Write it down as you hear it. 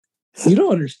You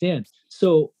don't understand.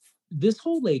 So this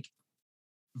whole like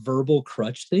verbal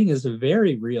crutch thing is a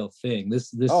very real thing.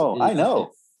 This I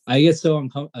know. I get so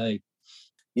uncomfortable.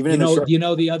 Even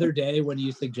the other day when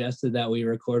you suggested that we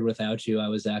record without you, I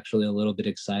was actually a little bit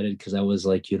excited because I was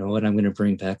like, you know what, I'm going to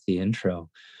bring back the intro.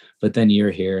 But then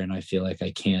you're here and I feel like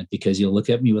I can't because you'll look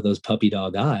at me with those puppy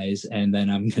dog eyes and then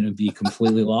I'm going to be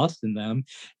completely lost in them.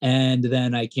 And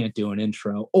then I can't do an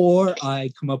intro, or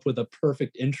I come up with a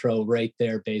perfect intro right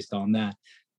there based on that.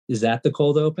 Is that the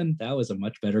cold open? That was a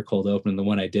much better cold open than the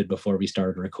one I did before we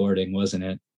started recording, wasn't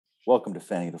it? Welcome to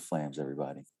Fanning the Flames,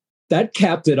 everybody. That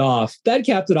capped it off.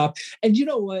 And you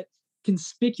know what?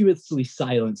 Conspicuously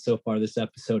silent so far this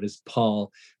episode is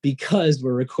Paul, because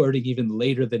we're recording even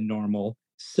later than normal.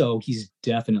 So he's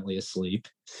definitely asleep.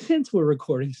 Since we're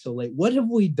recording so late, what have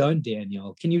we done,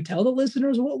 Daniel? Can you tell the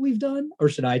listeners what we've done? Or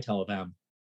should I tell them?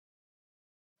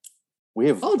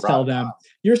 I'll tell them.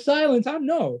 You're silent.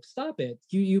 No, stop it.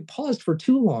 You paused for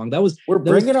too long. We're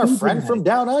bringing our friend from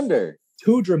down under.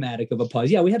 Too dramatic of a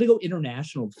pause. Yeah, we had to go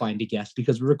international to find a guest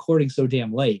because we're recording so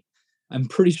damn late. I'm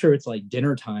pretty sure it's like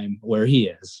dinner time where he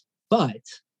is. But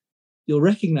you'll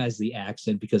recognize the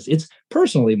accent because it's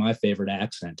personally my favorite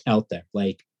accent out there,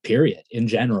 like, period, in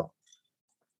general.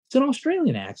 It's an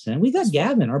Australian accent. We got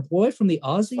Gavin, our boy from the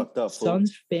Aussie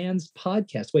Suns Fans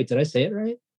podcast. Wait, did I say it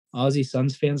right? Aussie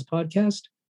Suns Fans podcast?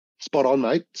 Spot on,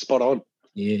 mate. Spot on.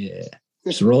 Yeah.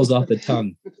 Just rolls off the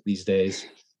tongue these days.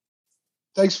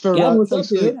 Thanks for how's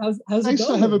thanks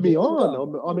for having me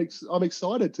on. I'm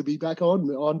excited to be back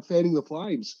on Fanning the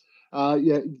Flames.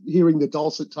 Hearing the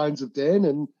dulcet tones of Dan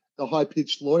and the high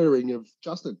pitched lawyering of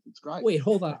Justin. It's great. Wait,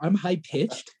 hold on. I'm high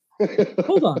pitched.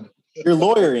 Hold on. Your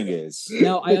lawyering is.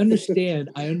 Now I understand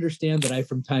that I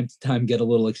from time to time get a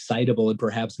little excitable and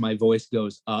perhaps my voice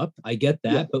goes up. I get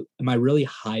that, but am I really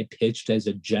high pitched as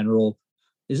a general?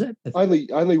 Is that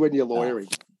only when you're lawyering?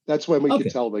 That's when we can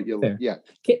tell that you're. Fair. Yeah.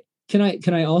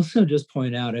 Can I also just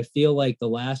point out, I feel like the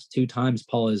last two times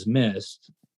Paul has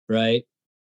missed, right?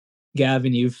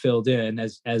 Gavin, you filled in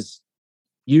as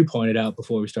you pointed out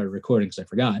before we started recording because I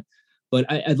forgot. But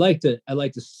I'd like to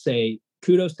say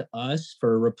kudos to us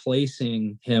for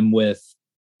replacing him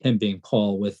being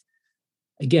Paul with,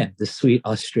 again, the sweet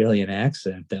Australian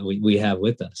accent that we have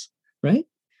with us, right?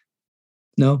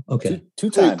 No? Okay. Two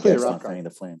times on Fanning the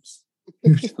Flames.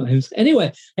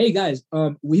 Anyway, hey guys,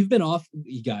 we've been off,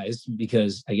 you guys,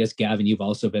 because I guess Gavin, you've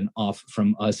also been off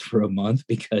from us for a month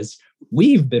because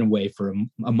we've been away for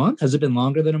a month. Has it been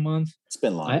longer than a month? It's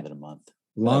been longer than a month.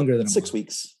 Longer than 6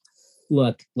 weeks.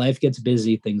 Look, life gets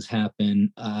busy, things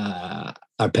happen.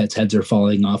 Our pets' heads are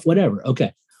falling off, whatever.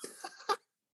 Okay.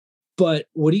 But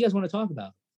what do you guys want to talk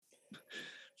about?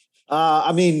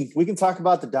 We can talk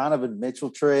about the Donovan Mitchell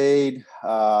trade,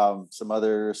 some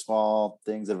other small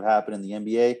things that have happened in the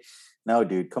NBA. No,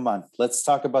 dude, come on. Let's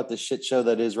talk about the shit show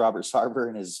that is Robert Sarver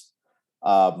and his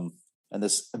and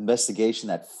this investigation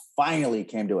that finally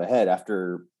came to a head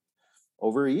after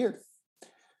over a year.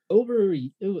 Was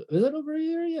it over a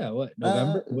year? Yeah. What?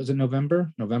 November? Was it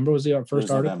November? November was the first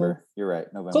article. November. You're right.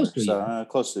 November.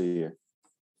 Close to a year.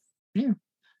 Yeah.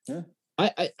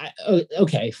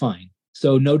 Okay, fine.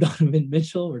 So no Donovan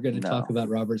Mitchell. We're going to talk about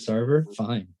Robert Sarver.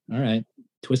 Fine. All right.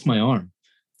 Twist my arm.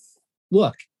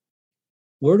 Look,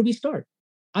 where do we start?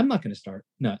 I'm not going to start.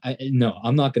 No,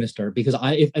 I'm not going to start because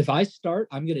if I start,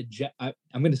 I'm going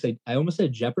to say, I almost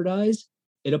said jeopardize.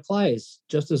 It applies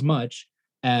just as much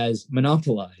as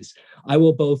monopolize. I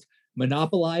will both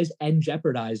monopolize and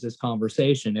jeopardize this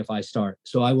conversation if I start.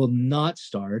 So I will not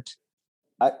start.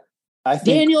 I think,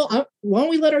 Daniel, why don't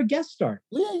we let our guest start?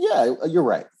 Yeah, you're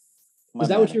right. Is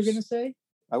that what you were going to say?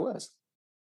 I was.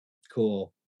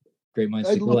 Cool. Great minds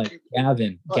think alike.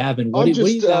 Gavin, what do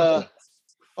you got?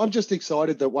 I'm just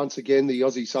excited that once again the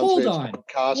Aussie Suns Fans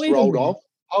podcast rolled off.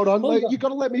 Hold on. You've got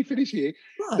to let me finish here.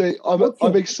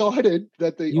 I'm excited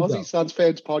that the Aussie Suns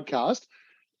Fans podcast,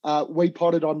 we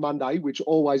potted on Monday, which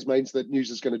always means that news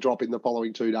is going to drop in the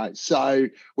following 2 days. So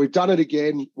we've done it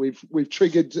again. We've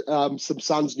triggered some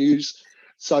Suns news.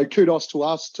 So kudos to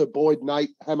us, to Boyd,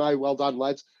 Nate, Hamo. Well done,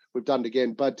 lads. We've done it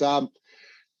again. But,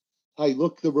 hey,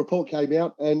 look, the report came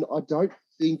out, and I don't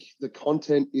think the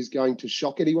content is going to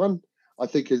shock anyone. I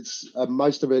think it's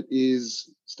most of it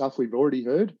is stuff we've already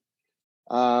heard.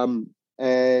 And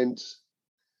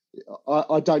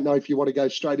I don't know if you want to go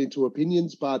straight into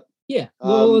opinions, but yeah.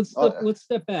 Well, let's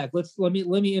step back. Let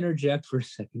me interject for a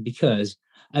second because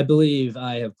I believe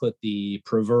I have put the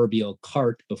proverbial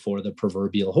cart before the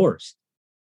proverbial horse.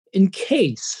 In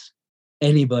case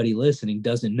anybody listening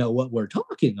doesn't know what we're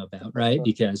talking about, right?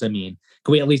 Because can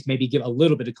we at least maybe give a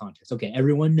little bit of context? Okay,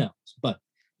 everyone knows, but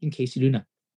in case you do not.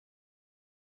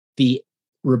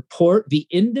 the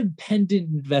independent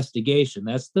investigation,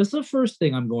 that's the first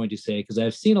thing I'm going to say, because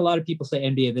I've seen a lot of people say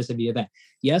NBA this, NBA that.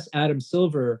 Yes, Adam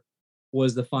Silver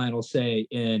was the final say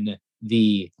in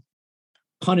the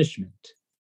punishment,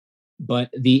 but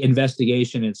the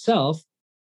investigation itself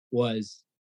was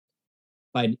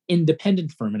by an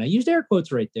independent firm. And I used air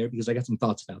quotes right there because I got some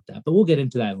thoughts about that, but we'll get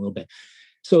into that in a little bit.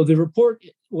 So the report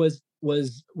was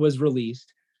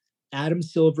released. Adam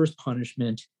Silver's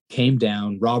punishment came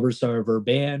down. Robert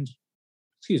Sarver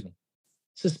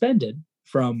suspended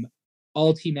from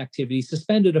all team activity,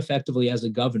 suspended effectively as a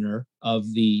governor of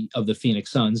the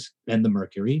Phoenix Suns and the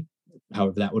Mercury,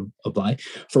 however that would apply,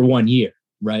 for 1 year,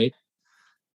 right?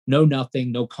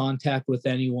 Nothing, no contact with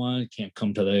anyone, can't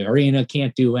come to the arena,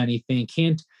 can't do anything,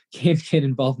 can't get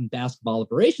involved in basketball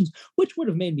operations, which would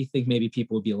have made me think maybe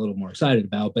people would be a little more excited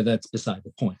about, but that's beside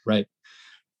the point, right?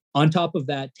 On top of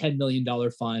that, $10 million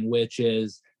fine, which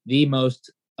is the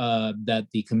most that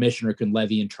the commissioner can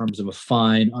levy in terms of a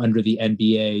fine under the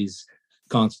NBA's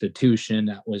constitution,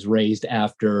 that was raised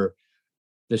after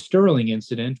the Sterling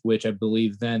incident, which I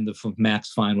believe then the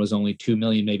max fine was only 2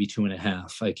 million, maybe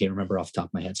 2.5. I can't remember off the top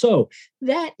of my head. So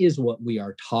that is what we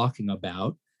are talking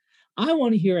about. I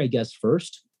want to hear, I guess,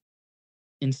 first,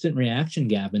 instant reaction,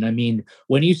 Gavin. I mean,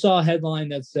 when you saw a headline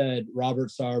that said Robert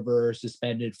Sarver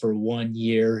suspended for 1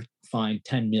 year, fined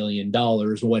 $10 million,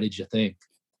 what did you think?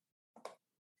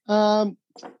 To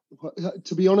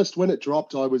be honest, when it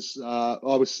dropped, I was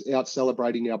out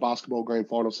celebrating our basketball grand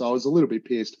final, so I was a little bit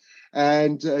pissed.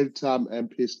 And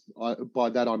pissed, by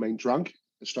that I mean drunk,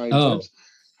 Australian terms.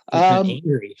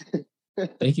 Angry.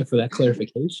 Thank you for that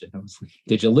clarification. I was like,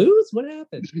 did you lose? What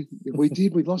happened? We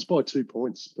did. We lost by 2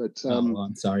 points, but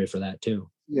I'm sorry for that too.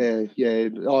 Yeah.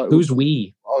 Who's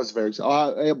we? I was very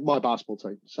my basketball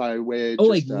team. So we're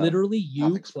literally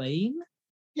you playing?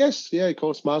 Yes, yeah, of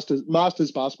course. Masters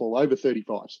basketball over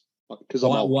 35s. Because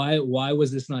why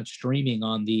was this not streaming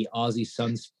on the Aussie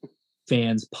Suns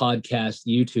Fans Podcast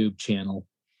YouTube channel?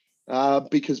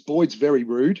 Because Boyd's very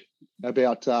rude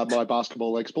about my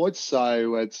basketball exploits,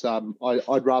 so it's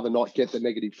I'd rather not get the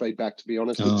negative feedback. To be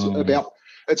honest,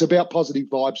 it's about positive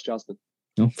vibes, Justin.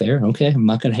 Oh, fair. Okay, I'm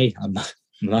not gonna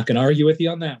argue with you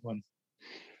on that one.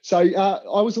 So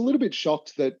I was a little bit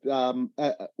shocked that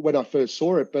when I first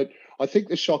saw it, but I think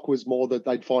the shock was more that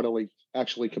they'd finally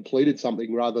actually completed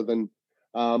something rather than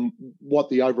what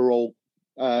the overall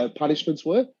punishments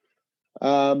were.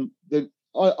 I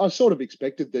sort of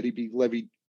expected that he'd be levied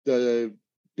the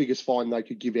biggest fine they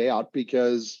could give out,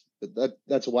 because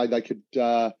that's a way they could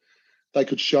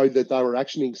show that they were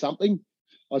actioning something,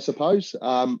 I suppose.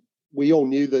 We all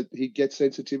knew that he'd get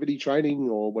sensitivity training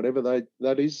or whatever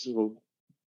that is, or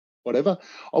whatever.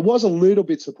 I was a little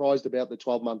bit surprised about the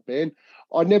 12-month ban.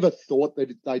 I never thought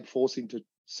that they'd force him to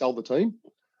sell the team.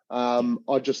 I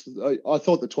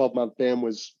thought the 12-month ban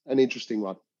was an interesting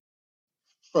one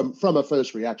from a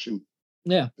first reaction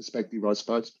perspective, I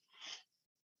suppose.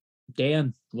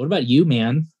 Dan, what about you,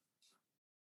 man?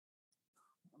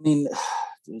 I mean,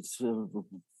 it's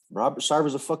Robert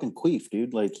Sarver's a fucking queef,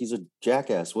 dude. Like, he's a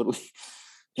jackass. What do we,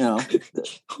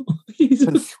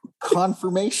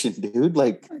 confirmation, dude.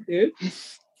 Like, dude,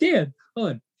 Dan,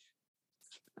 hold on.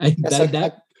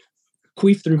 That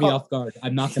queef threw me off guard.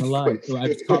 I'm not gonna lie. So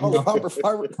I called Robert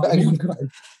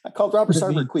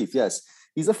Sarver queef. Yes,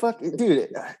 he's a fucking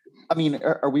dude. I mean,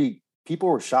 people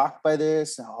were shocked by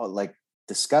this, like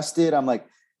disgusted. I'm like,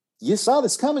 you saw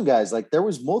this coming, guys. Like, there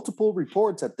was multiple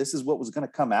reports that this is what was going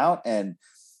to come out, and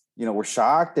we're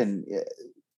shocked. And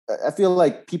I feel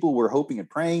like people were hoping and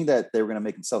praying that they were going to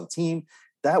make him sell the team.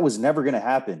 That was never going to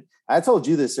happen. I told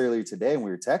you this earlier today when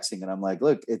we were texting, and I'm like,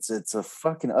 look, it's a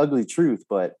fucking ugly truth,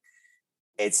 but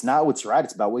it's not what's right.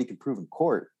 It's about what you can prove in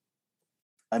court.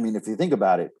 I mean, if you think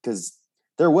about it, because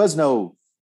there was no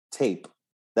tape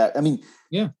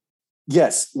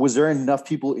yes. Was there enough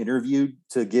people interviewed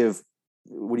to give,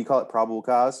 what do you call it? Probable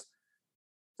cause? Is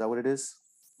that what it is?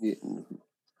 Yeah.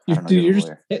 Dude,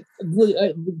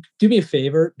 do me a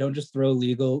favor. Don't just throw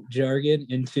legal jargon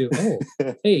into,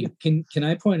 hey, can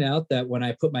I point out that when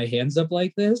I put my hands up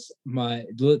like this, my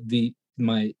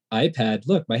iPad,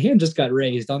 look, my hand just got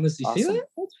raised on this. You awesome. See that?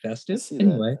 That's festive.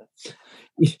 Anyway,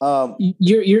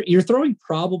 you're throwing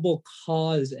probable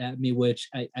cause at me, which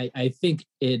I think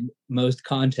in most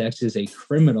contexts is a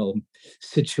criminal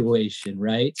situation,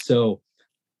 right? So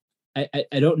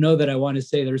I don't know that I want to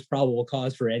say there's probable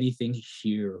cause for anything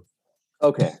here.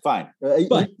 Okay, fine.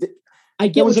 But I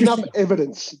get there was enough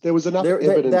evidence. There was enough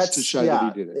evidence to show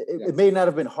that he did it. It may not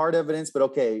have been hard evidence, but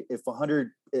okay, if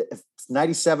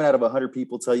 97 out of 100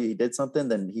 people tell you he did something,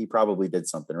 then he probably did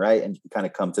something, right? And you can kind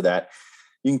of come to that.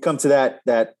 You can come to that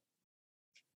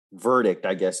verdict,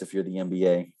 I guess, if you're the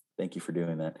NBA. Thank you for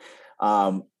doing that.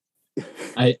 I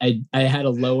had to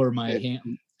lower my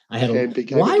hand. I had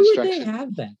to. Why would they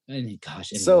have that? I mean,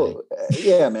 gosh. Anyway. So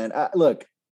yeah, man. Look,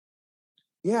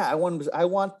 yeah, I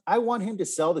want him to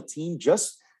sell the team,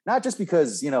 not just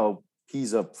because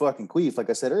he's a fucking queef, like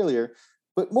I said earlier,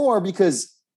 but more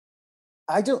because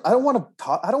I don't want to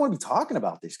talk. I don't want to be talking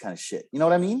about this kind of shit. You know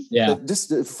what I mean? Yeah. But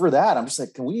just for that, I'm just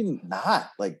like, can we not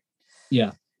like?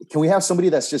 Yeah. Can we have somebody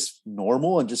that's just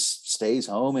normal and just stays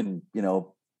home and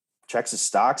checks his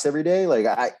stocks every day? Like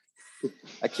I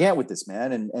can't with this,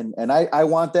 man. And I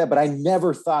want that, but I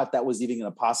never thought that was even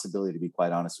a possibility, to be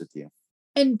quite honest with you.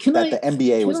 And the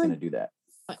NBA was going to do that.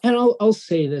 And I'll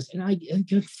say this,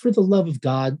 and for the love of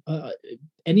God,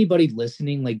 anybody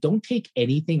listening, like, don't take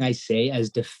anything I say as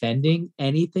defending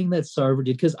anything that Sarver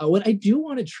did, because what I do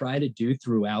want to try to do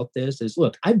throughout this is,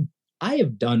 look, I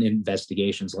have done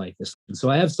investigations like this, and so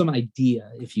I have some idea,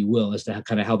 if you will, as to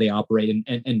how they operate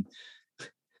and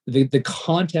the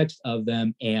context of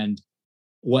them and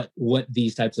what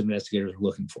these types of investigators are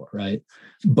looking for, right?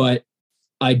 But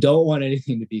I don't want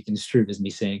anything to be construed as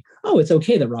me saying, "Oh, it's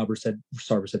okay that Sarver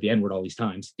said the N-word all these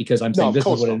times," because I'm saying this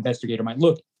is what an investigator might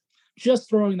look. Just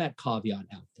throwing that caveat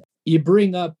out there. You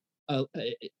bring up,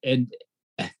 and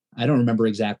I don't remember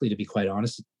exactly, to be quite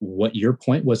honest, what your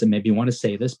point was, and maybe you want to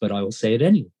say this, but I will say it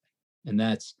anyway. And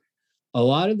that's a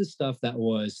lot of the stuff that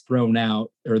was thrown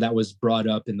out or that was brought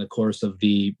up in the course of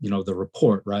the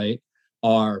report, right,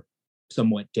 are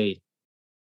somewhat dated.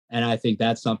 And I think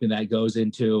that's something that goes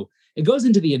into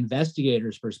the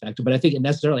investigator's perspective, but I think it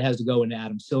necessarily has to go into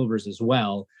Adam Silver's as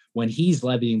well when he's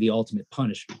levying the ultimate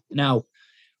punishment. Now,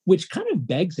 which kind of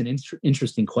begs an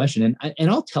interesting question.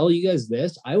 And I'll tell you guys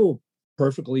this, I will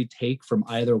perfectly take from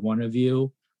either one of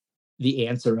you the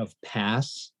answer of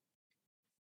pass.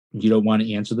 You don't want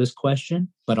to answer this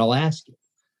question, but I'll ask you.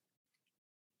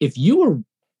 If you were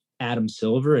Adam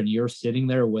Silver and you're sitting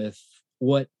there with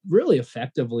what really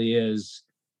effectively is,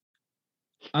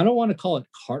 I don't want to call it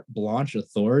carte blanche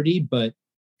authority, but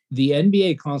the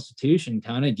NBA Constitution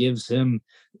kind of gives him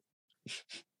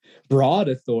broad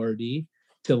authority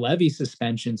to levy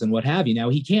suspensions and what have you. Now,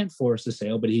 he can't force a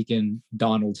sale, but he can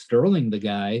Donald Sterling the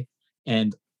guy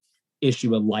and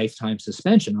issue a lifetime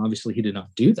suspension. Obviously, he did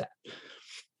not do that.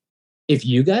 If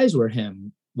you guys were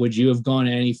him, would you have gone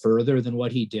any further than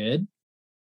what he did?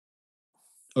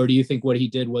 Or do you think what he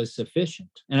did was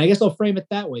sufficient? And I guess I'll frame it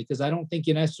that way, because I don't think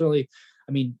you necessarily,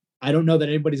 I don't know that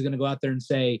anybody's going to go out there and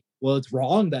say, well, it's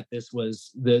wrong that this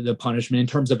was the punishment in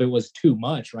terms of it was too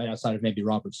much, right? Outside of maybe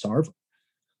Robert Sarver.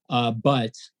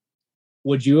 But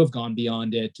would you have gone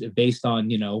beyond it based on,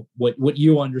 what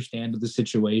you understand of the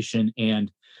situation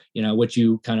and, what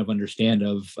you kind of understand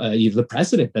of the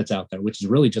precedent that's out there, which is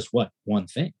really just one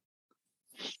thing.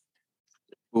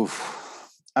 Oof.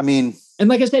 And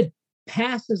like I said,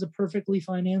 pass is a perfectly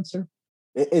fine answer.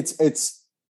 It's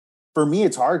for me,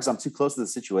 it's hard because I'm too close to the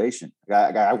situation.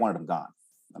 I wanted him gone.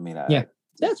 Yeah,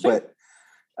 that's fair. But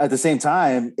at the same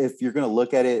time, if you're going to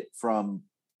look at it from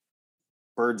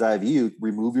bird's eye view,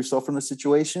 remove yourself from the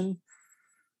situation.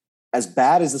 As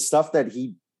bad as the stuff that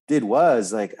he did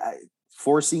was, like,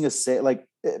 forcing a say, like,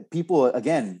 people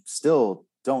again still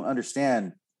don't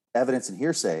understand evidence and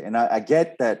hearsay, and I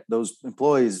get that those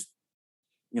employees,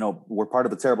 were part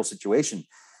of a terrible situation,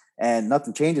 and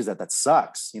nothing changes that. That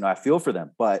sucks. I feel for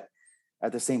them, but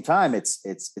at the same time, it's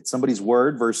somebody's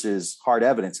word versus hard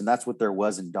evidence, and that's what there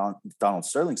was in Donald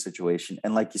Sterling's situation.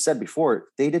 And like you said before,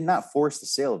 they did not force the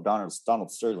sale of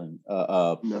Donald Sterling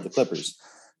of the Clippers.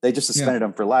 They just suspended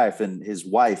him for life, and his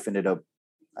wife ended up,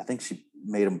 I think she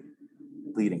made him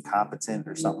plead incompetent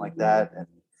or something like that. And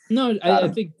no, I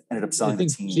think ended up selling the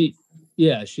team.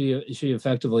 She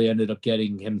effectively ended up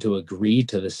getting him to agree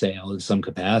to the sale in some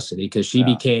capacity, because she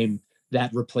became that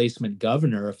replacement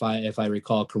governor, if I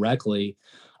recall correctly,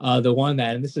 the one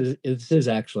that, and this is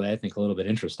actually, I think, a little bit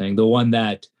interesting, the one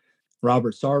that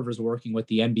Robert Sarver is working with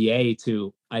the NBA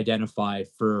to identify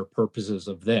for purposes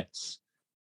of this.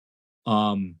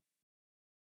 But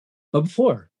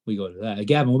before we go to that,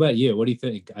 Gavin, what about you? What do you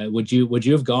think? Would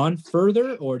you have gone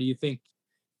further, or do you think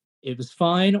it was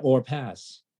fine, or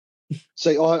pass?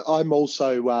 See, I'm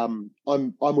also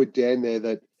I'm with Dan there,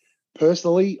 that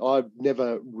personally, I've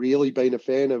never really been a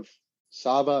fan of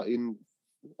Sarver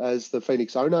as the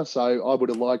Phoenix owner, so I would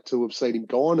have liked to have seen him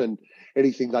gone and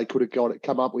anything they could have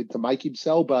come up with to make him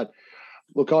sell. But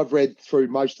look, I've read through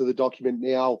most of the document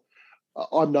now.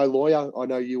 I'm no lawyer. I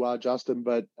know you are, Justin,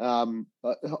 but I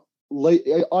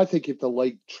think if the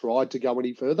league tried to go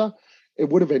any further, it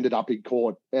would have ended up in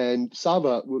court. And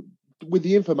Sarver, with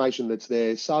the information that's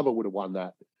there, Sarver would have won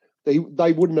that. They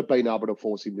wouldn't have been able to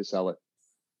force him to sell it.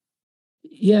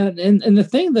 Yeah, and the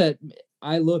thing that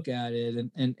I look at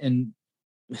it and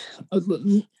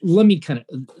let me kind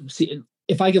of see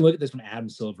if I can look at this from Adam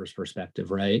Silver's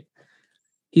perspective, right?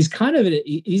 He's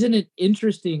in an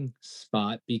interesting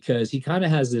spot because he kind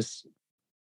of has this,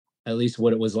 at least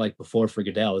what it was like before for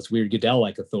Goodell, this weird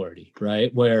Goodell-like authority,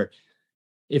 right? Where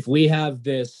if we have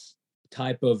this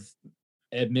type of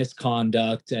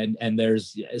misconduct and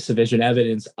there's sufficient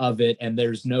evidence of it, and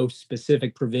there's no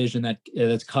specific provision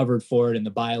that's covered for it in the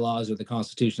bylaws or the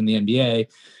Constitution of the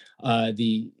NBA,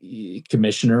 the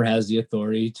commissioner has the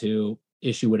authority to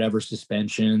issue whatever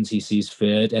suspensions he sees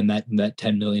fit, and that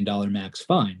 $10 million max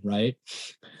fine, right?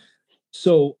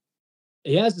 So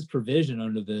he has this provision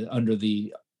under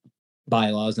the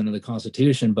bylaws, under the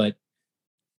Constitution, but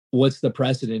what's the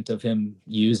precedent of him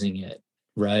using it,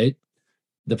 right?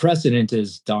 The precedent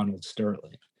is Donald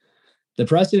Sterling. The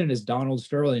precedent is Donald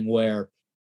Sterling, where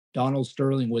Donald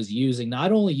Sterling was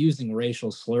not only using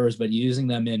racial slurs, but using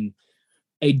them in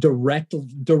a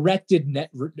directed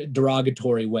net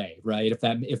derogatory way, right?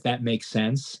 If that makes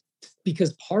sense,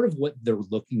 because part of what they're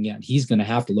looking at, he's going to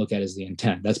have to look at is the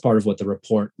intent. That's part of what the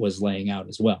report was laying out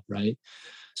as well, right?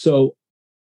 So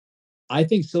I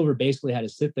think Silver basically had to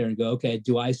sit there and go, okay,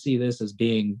 do I see this as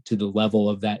being to the level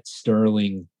of that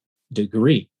Sterling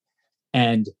degree?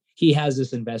 And he has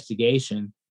this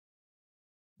investigation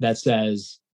that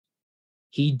says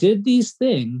he did these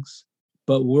things,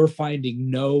 but we're finding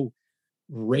no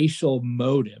racial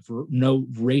motive, no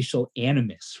racial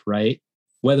animus, right?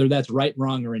 Whether that's right,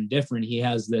 wrong, or indifferent, he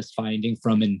has this finding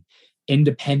from an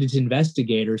independent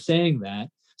investigator saying that.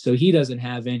 So he doesn't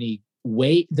have any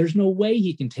way, there's no way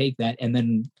he can take that and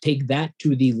then take that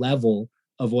to the level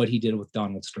of what he did with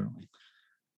Donald Sterling.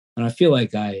 And I feel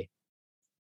like I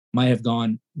might have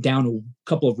gone down a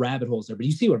couple of rabbit holes there, but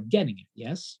you see where I'm getting at,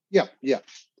 yes? Yeah.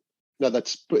 No,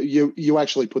 that's you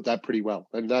actually put that pretty well,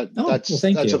 and that's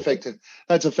effective.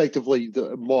 That's effectively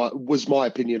my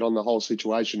opinion on the whole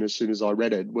situation. As soon as I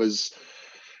read it, was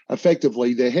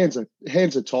effectively their hands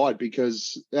are tied,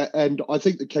 because, and I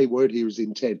think the key word here is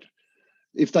intent.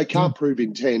 If they can't prove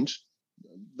intent,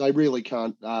 they really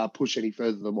can't push any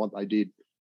further than what they did.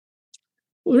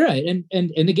 Well, right, and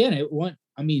again, it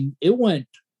went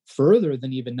further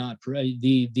than even not.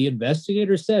 The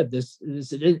investigator said this,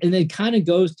 and it kind of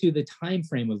goes to the time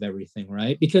frame of everything,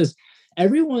 right? Because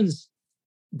everyone's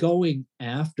going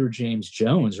after James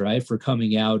Jones, right, for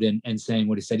coming out and saying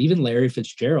what he said. Even Larry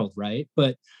Fitzgerald, right?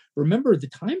 But remember, the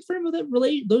time frame of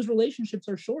those relationships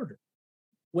are shorter.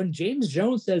 When James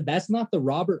Jones says that's not the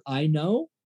Robert I know,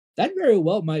 that very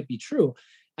well might be true.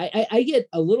 I get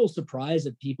a little surprised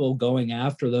at people going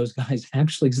after those guys,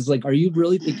 actually, because it's like, are you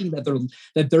really thinking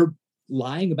that they're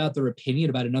lying about their opinion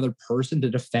about another person to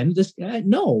defend this guy?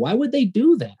 No, why would they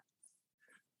do that?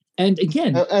 And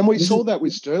again, and we saw that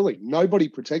with Sterling. Nobody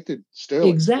protected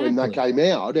Sterling when that came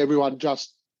out. Everyone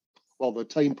the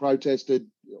team protested.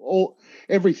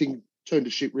 Everything turned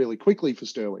to shit really quickly for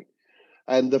Sterling.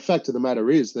 And the fact of the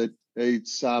matter is that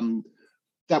it's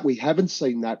that we haven't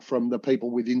seen that from the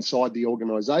people inside the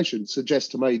organisation suggests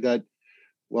to me that,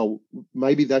 well,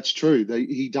 maybe that's true.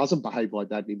 He doesn't behave like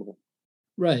that anymore.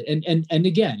 Right. And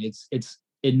again, it's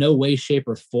in no way, shape,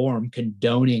 or form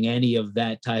condoning any of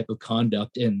that type of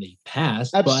conduct in the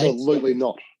past. Absolutely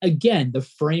not. Again, the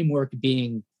framework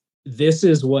being, this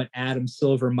is what Adam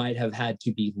Silver might have had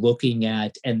to be looking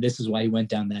at, and this is why he went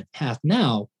down that path.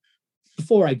 Now,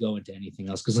 before I go into anything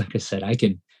else, because like I said,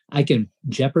 I can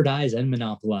jeopardize and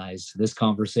monopolize this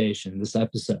conversation, this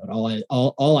episode,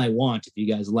 all I want, if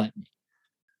you guys let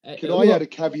me. Can I add a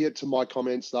caveat to my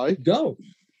comments, though? Go.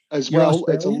 As well,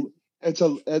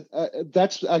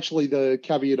 that's actually the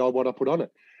caveat I want to put on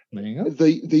it. There you go.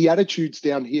 The attitudes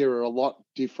down here are a lot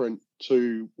different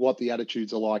to what the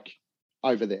attitudes are like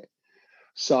over there.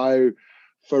 So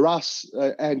for us,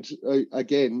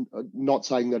 again, not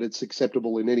saying that it's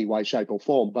acceptable in any way, shape, or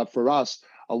form, but for us,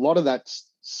 a lot of that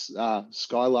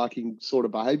skylarking sort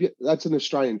of behaviour, that's an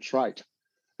Australian trait.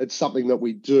 It's something that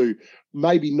we do,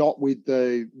 maybe not with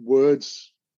the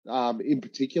words in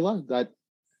particular, that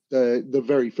the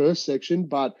very first section,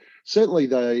 but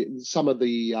certainly some of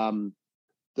the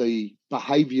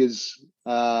behaviours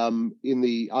in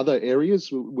the other areas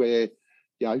where,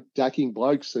 dacking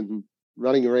blokes and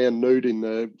running around nude in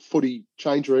the footy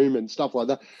change room and stuff like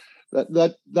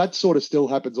that. That sort of still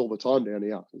happens all the time down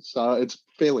here. So it's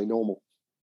fairly normal.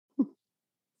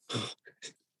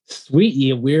 Sweet,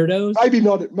 you weirdos. Maybe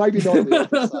not in the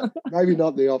office. Maybe not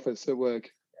in the office at work.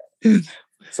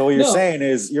 So what you're saying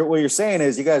is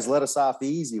you guys let us off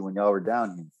easy when y'all were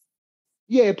down here.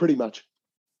 Yeah, pretty much.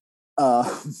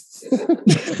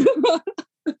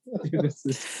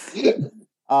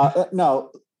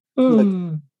 No.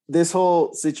 Look, this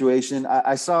whole situation,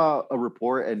 I saw a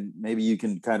report, and maybe you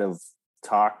can kind of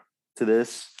talk to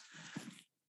this.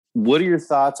 What are your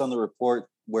thoughts on the report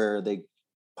where they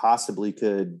possibly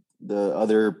could, the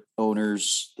other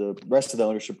owners, the rest of the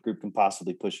ownership group can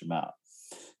possibly push him out?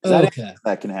 Okay.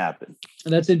 That can happen.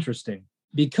 That's interesting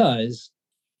because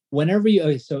whenever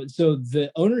you, so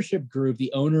the ownership group,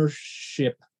 the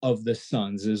ownership of the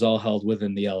Suns is all held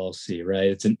within the LLC, right?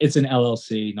 It's an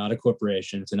LLC, not a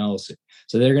corporation. It's an LLC.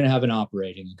 So they're going to have an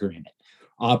operating agreement.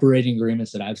 Operating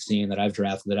agreements that I've seen, that I've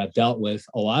drafted, that I've dealt with,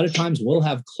 a lot of times will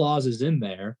have clauses in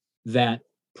there that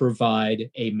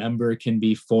provide a member can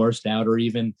be forced out, or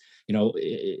even,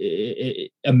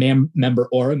 a member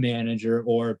or a manager,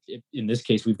 or in this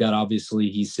case, we've got, obviously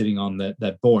he's sitting on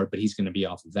that board, but he's going to be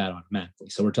off of that automatically.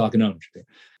 So we're talking ownership here.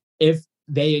 If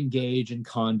they engage in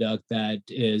conduct that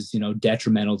is,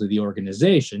 detrimental to the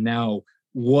organization. Now,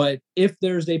 what if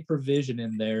there's a provision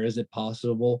in there? Is it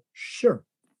possible? Sure.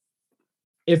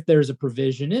 If there's a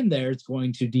provision in there, it's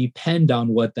going to depend on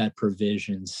what that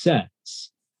provision says.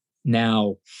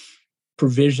 Now,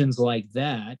 provisions like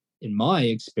that, in my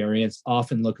experience,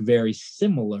 often look very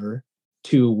similar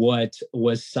to what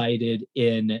was cited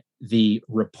in the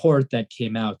report that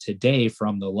came out today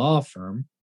from the law firm,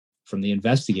 from the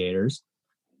investigators,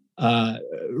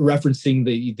 referencing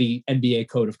the NBA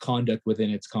code of conduct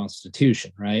within its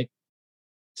constitution, right?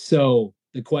 So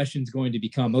the question is going to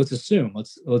become, let's assume,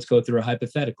 let's go through a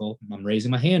hypothetical. I'm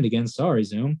raising my hand again. Sorry,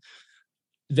 Zoom.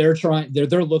 They're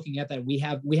looking at that. We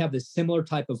have this similar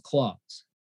type of clause.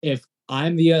 If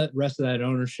I'm the rest of that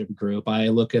ownership group, I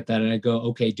look at that and I go,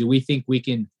 okay, do we think we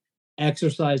can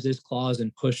exercise this clause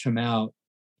and push him out,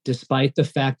 despite the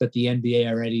fact that the NBA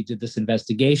already did this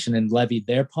investigation and levied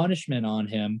their punishment on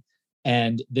him,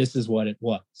 and this is what it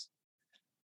was?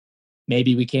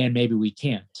 Maybe we can, maybe we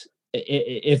can't.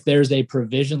 If there's a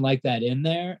provision like that in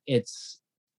there, it's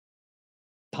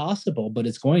possible, but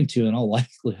it's going to, in all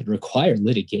likelihood, require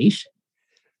litigation.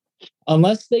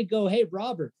 Unless they go, hey,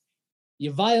 Robert,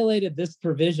 you violated this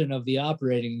provision of the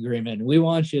operating agreement. We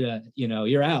want you to,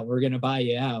 you're out. We're going to buy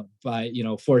you out,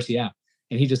 force you out.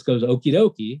 And he just goes, okie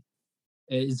dokie.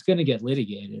 It's going to get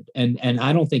litigated. And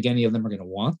I don't think any of them are going to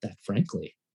want that,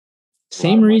 frankly.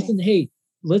 Same reason, hey,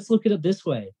 let's look at it this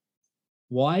way.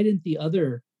 Why didn't the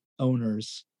other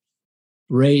owners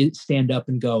stand up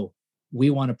and go, we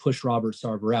want to push Robert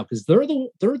Sarver out? Because they're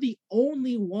the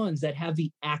only ones that have the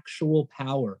actual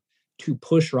power to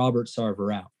push Robert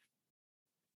Sarver out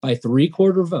by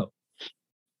 3/4 vote.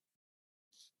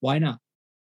 Why not?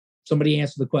 Somebody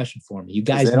answer the question for me. You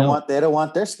guys they don't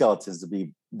want their skeletons to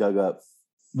be dug up.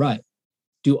 Right.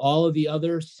 Do all of the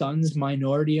other Suns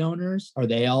minority owners, are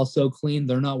they also clean?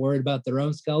 They're not worried about their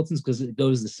own skeletons because it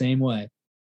goes the same way.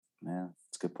 Yeah,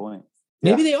 that's a good point.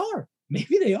 Maybe they are.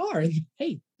 Maybe they are. And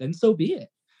hey, then so be it.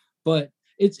 But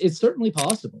it's certainly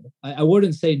possible. I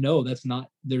wouldn't say no, that's not,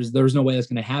 there's no way that's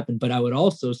going to happen. But I would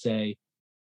also say,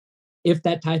 if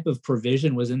that type of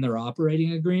provision was in their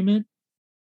operating agreement,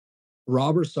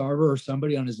 Robert Sarver or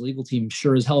somebody on his legal team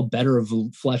sure as hell better have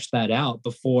fleshed that out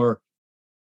before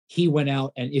he went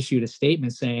out and issued a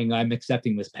statement saying, I'm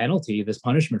accepting this penalty, this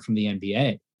punishment from the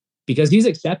NBA, because he's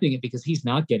accepting it because he's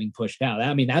not getting pushed out.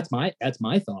 I mean, that's my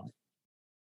thought.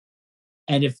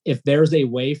 And if there's a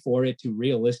way for it to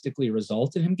realistically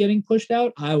result in him getting pushed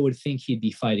out, I would think he'd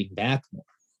be fighting back more.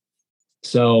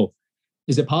 So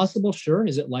is it possible? Sure.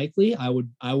 Is it likely? I would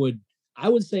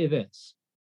say this.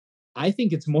 I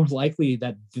think it's more likely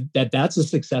that that's a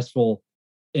successful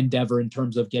endeavor in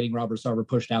terms of getting Robert Sarver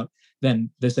pushed out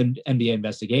than this NBA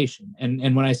investigation.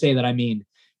 And when I say that, I mean,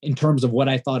 in terms of what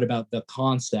I thought about the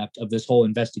concept of this whole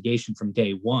investigation from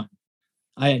day one,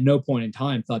 I at no point in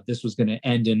time thought this was going to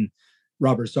end in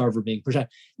Robert Sarver being pushed out.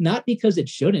 Not because it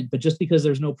shouldn't, but just because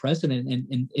there's no precedent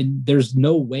and there's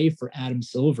no way for Adam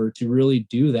Silver to really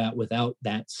do that without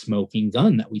that smoking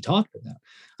gun that we talked about.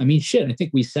 I mean, shit, I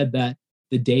think we said that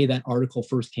the day that article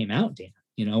first came out, Dan,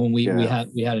 when we had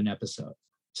an episode.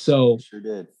 So sure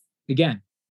did. Again,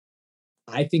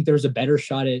 I think there's a better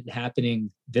shot at it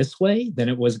happening this way than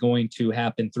it was going to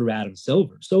happen through Adam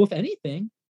Silver. So if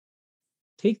anything,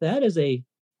 take that as a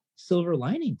silver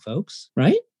lining, folks,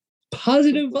 right?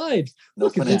 Positive vibes. No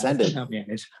pun intended.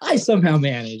 I somehow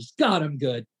managed. God, I'm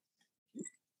good.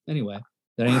 Anyway,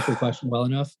 did I answer the question well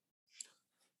enough?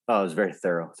 Oh, it was very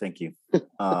thorough. Thank you. You're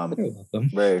welcome.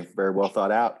 Very, very well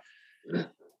thought out.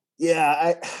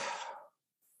 Yeah,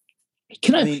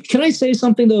 Can I say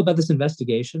something though about this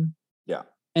investigation? Yeah.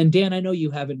 And Dan, I know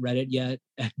you haven't read it yet.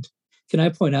 And Can I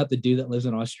point out the dude that lives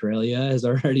in Australia has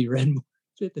already read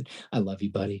more? I love you,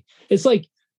 buddy. It's like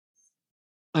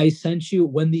I sent you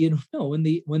when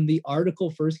the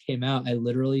article first came out. I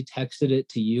literally texted it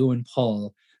to you and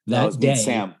Paul that day.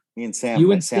 Me and Sam.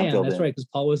 You and Sam. That's right, because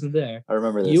Paul wasn't there. I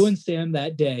remember this. You and Sam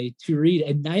that day to read,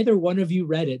 and neither one of you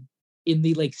read it in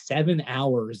the like 7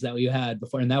 hours that we had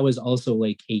before, and that was also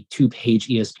like a 2-page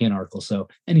ESPN article. So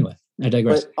anyway. I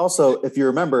digress. But also, if you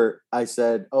remember, I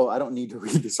said, "Oh, I don't need to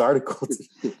read this article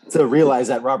to realize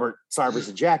that Robert Sarver's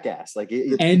a jackass."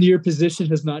 And your position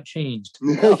has not changed.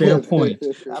 Fair point.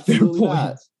 Absolutely Fair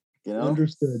point.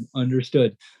 Not.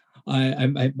 Understood.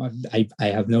 I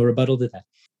have no rebuttal to that.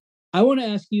 I want to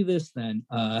ask you this then,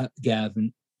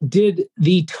 Gavin. Did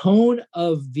the tone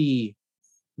of the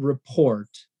report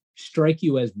strike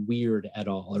you as weird at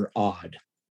all or odd?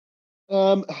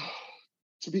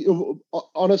 To be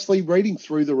honestly, reading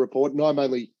through the report, and I'm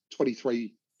only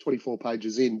 24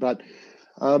 pages in, but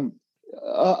I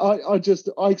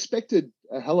expected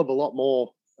a hell of a lot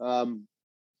more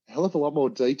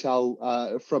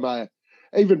detail from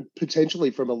even potentially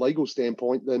from a legal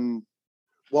standpoint than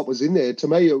what was in there. To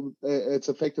me, it's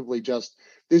effectively just,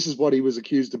 this is what he was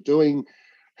accused of doing.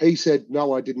 He said,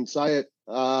 no, I didn't say it,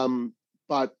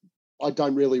 but I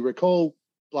don't really recall,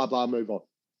 blah, blah, move on.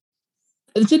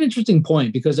 It's an interesting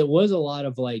point because it was a lot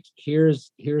of like,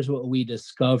 here's what we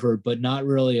discovered, but not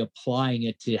really applying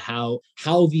it to how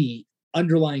the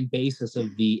underlying basis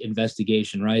of the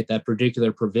investigation, right? That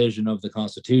particular provision of the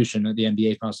Constitution, of the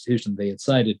NBA Constitution they had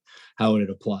cited, how it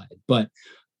applied. But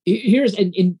here's,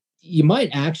 and you might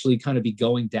actually kind of be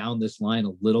going down this line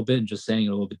a little bit and just saying it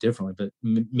a little bit differently, but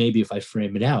maybe if I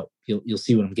frame it out, you'll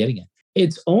see what I'm getting at.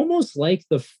 It's almost like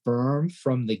the firm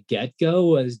from the get-go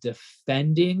was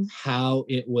defending how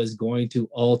it was going to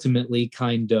ultimately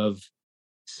kind of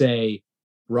say,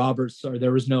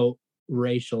 there was no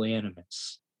racial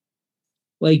animus.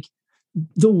 Like,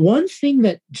 the one thing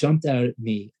that jumped out at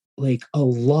me, like, a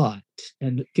lot,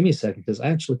 and give me a second, because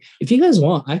actually, if you guys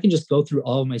want, I can just go through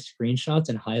all of my screenshots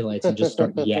and highlights and just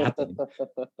start yapping.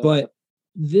 But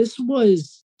this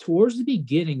was... towards the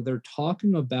beginning, they're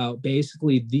talking about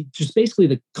basically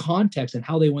the context and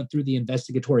how they went through the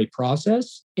investigatory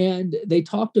process. And they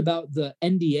talked about the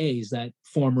NDAs that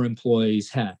former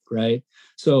employees had, right?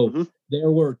 So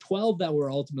there were 12 that were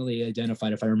ultimately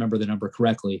identified, if I remember the number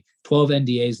correctly, 12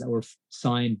 NDAs that were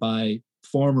signed by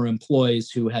former employees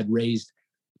who had raised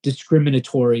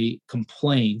discriminatory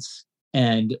complaints,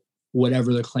 and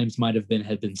whatever their claims might have been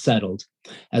had been settled.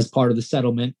 As part of the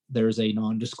settlement, there's a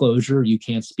non-disclosure you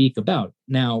can't speak about.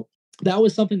 Now, that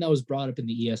was something that was brought up in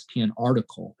the ESPN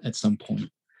article at some point.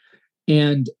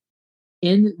 And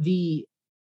in the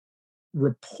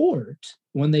report,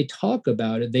 when they talk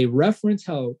about it, they reference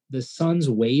how the Suns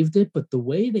waived it, but the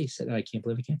way they said it, I can't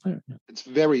believe I can't find it now. It's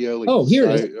very early. Oh, here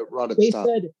it is. Right at the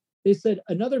start. They said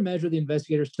another measure the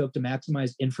investigators took to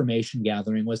maximize information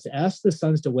gathering was to ask the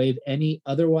Suns to waive any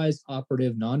otherwise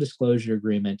operative non-disclosure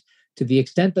agreement to the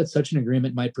extent that such an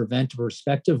agreement might prevent a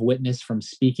prospective witness from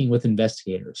speaking with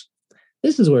investigators.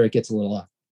 This is where it gets a little off.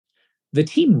 The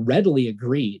team readily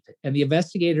agreed, and the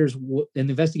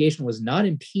investigation was not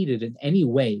impeded in any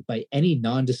way by any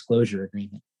non-disclosure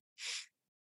agreement.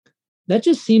 That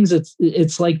just seems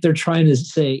it's like they're trying to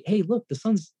say, hey, look, the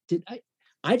Suns did.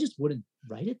 I just wouldn't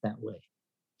write it that way.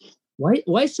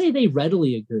 Why say they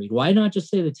readily agreed? Why not just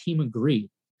say the team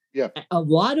agreed? Yeah. A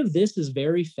lot of this is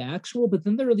very factual, but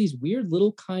then there are these weird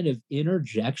little kind of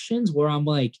interjections where I'm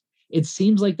like, it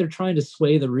seems like they're trying to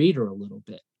sway the reader a little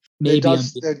bit. Maybe there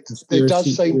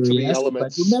does seem to be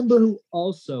elements. But remember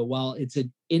also, while it's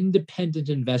an independent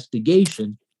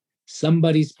investigation,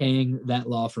 somebody's paying that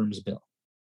law firm's bill.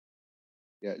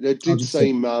 Yeah, it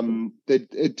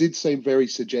did seem very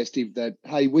suggestive that,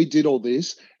 hey, we did all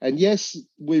this, and yes,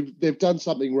 they've done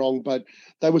something wrong, but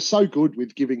they were so good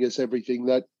with giving us everything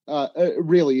that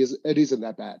it isn't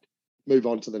that bad. Move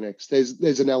on to the next.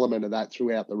 There's an element of that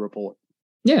throughout the report.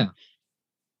 Yeah.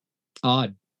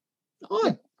 Odd.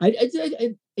 Yeah. I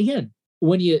again,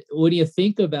 when you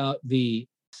think about the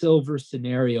Silver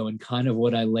scenario and kind of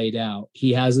what I laid out,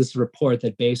 he has this report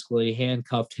that basically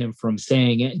handcuffed him from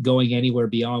going anywhere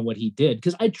beyond what he did.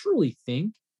 Because I truly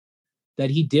think that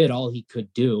he did all he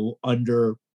could do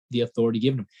under the authority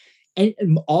given him.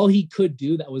 And all he could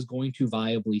do that was going to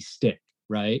viably stick,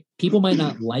 right? People might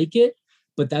not like it,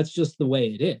 but that's just the way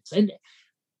it is. And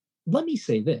let me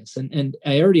say this, and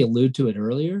I already alluded to it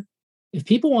earlier. If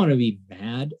people want to be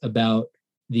mad about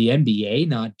the NBA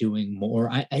not doing more,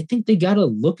 I think they got to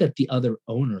look at the other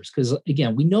owners, because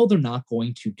again, we know they're not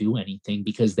going to do anything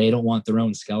because they don't want their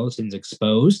own skeletons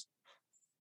exposed.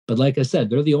 But like I said,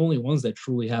 they're the only ones that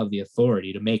truly have the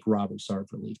authority to make Robert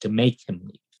Sarver leave, to make him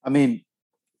leave. I mean,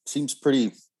 seems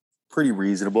pretty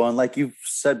reasonable. And like you've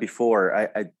said before,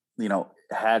 I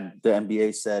had the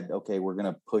NBA said, okay, we're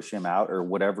going to push him out or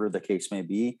whatever the case may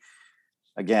be.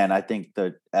 Again, I think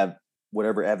that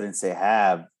whatever evidence they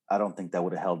have, I don't think that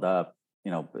would have held up,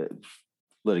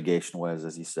 litigation was,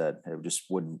 as you said, it just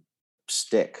wouldn't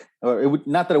stick, or it would,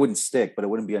 not that it wouldn't stick, but it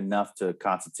wouldn't be enough to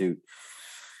constitute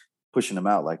pushing them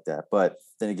out like that. But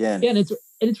then again, yeah, and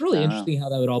it's really interesting how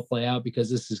that would all play out,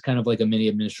 because this is kind of like a mini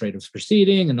administrative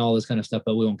proceeding and all this kind of stuff,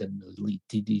 but we won't get into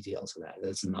the details of that. That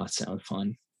does not sound fun.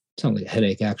 It sounds like a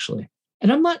headache, actually.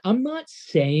 And I'm not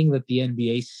saying that the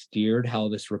NBA steered how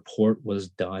this report was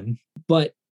done,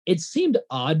 but it seemed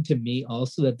odd to me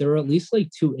also that there were at least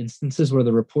like 2 instances where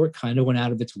the report kind of went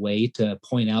out of its way to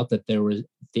point out that there were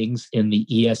things in the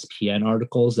ESPN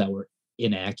articles that were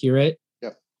inaccurate.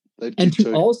 Yep. And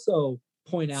to also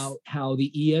point out how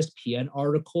the ESPN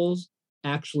articles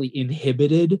actually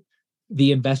inhibited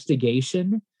the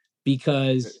investigation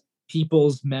because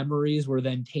people's memories were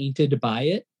then tainted by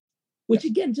it, which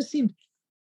again just seemed,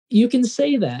 you can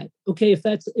say that, okay, if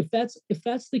that's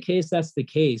the case, that's the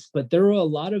case. But there were a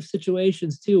lot of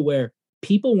situations too where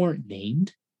people weren't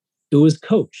named. It was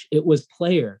coach, it was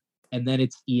player, and then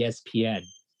it's ESPN.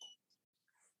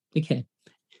 Okay.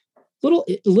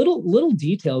 Little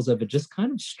details of it just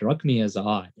kind of struck me as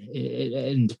odd.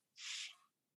 And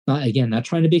not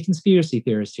trying to be a conspiracy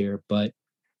theorist here, but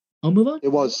I'll move on. There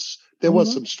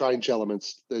was some strange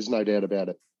elements. There's no doubt about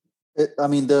it.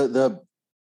 The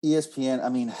ESPN, I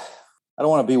don't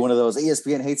want to be one of those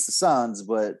ESPN hates the Suns,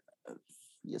 but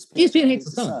ESPN hates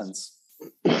the Suns.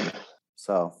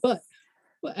 So, but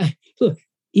look,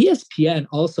 ESPN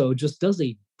also just does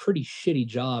a pretty shitty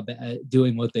job at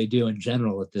doing what they do in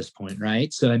general at this point,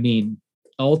 right? So,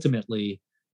 ultimately,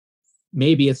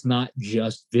 maybe it's not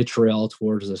just vitriol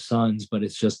towards the Suns, but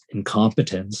it's just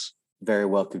incompetence. Very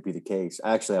well could be the case.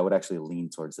 Actually, I would actually lean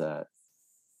towards that.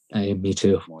 Me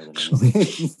too. More than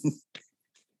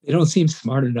they don't seem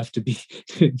smart enough to be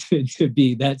to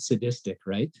be that sadistic,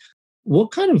 right?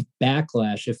 What kind of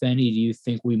backlash, if any, do you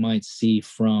think we might see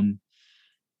from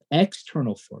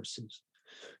external forces?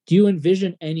 Do you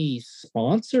envision any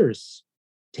sponsors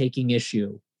taking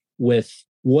issue with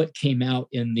what came out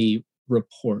in the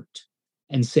report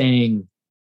and saying,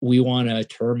 we want to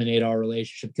terminate our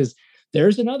relationship? Because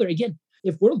there's another, again,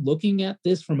 if we're looking at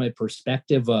this from a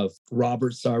perspective of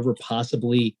Robert Sarver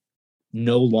possibly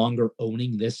no longer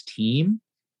owning this team,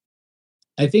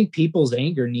 I think people's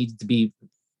anger needs to be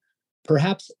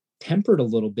perhaps tempered a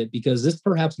little bit, because this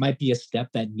perhaps might be a step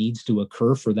that needs to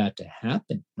occur for that to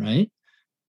happen, right?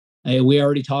 We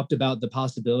already talked about the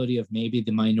possibility of maybe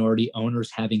the minority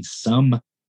owners having some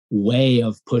way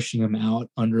of pushing them out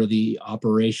under the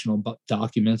operational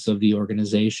documents of the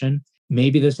organization.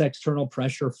 Maybe this external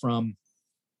pressure from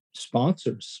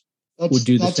sponsors would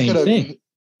do the same thing.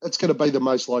 That's going to be the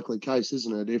most likely case,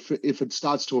 isn't it? If it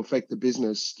starts to affect the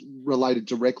business related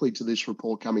directly to this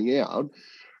report coming out,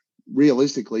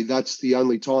 realistically, that's the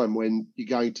only time when you're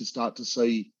going to start to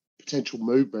see potential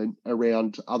movement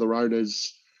around other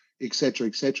owners, et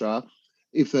cetera,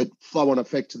 if it flow on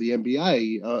effect to the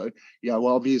NBA.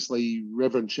 Obviously,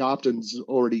 Reverend Sharpton's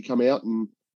already come out and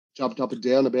jumped up and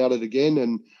down about it again.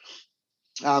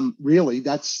 And really,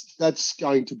 that's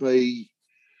going to be,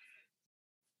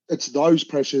 it's those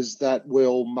pressures that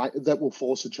will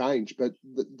force a change. But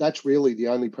that's really the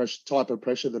only type of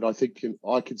pressure that I think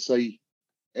I could see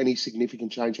any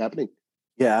significant change happening.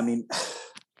 Yeah,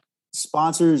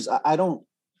 sponsors, I don't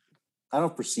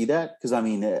foresee that, because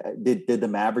did the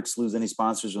Mavericks lose any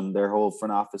sponsors when their whole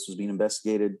front office was being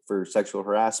investigated for sexual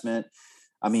harassment?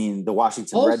 The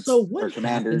Washington Reds or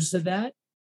Commanders. To that?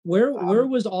 Where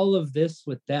was all of this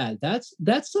with that?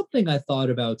 That's something I thought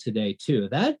about today too.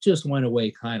 That just went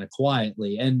away kind of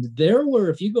quietly. And there were,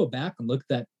 if you go back and look at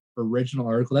that original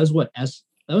article, that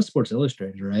was Sports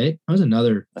Illustrated, right? That was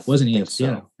another, wasn't ESPN.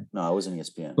 So. No, it wasn't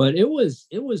ESPN. But it was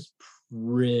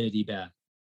pretty bad.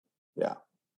 Yeah.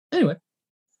 Anyway,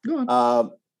 go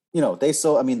on. They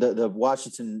still, the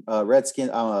Washington Redskins,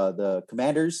 the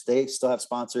Commanders, they still have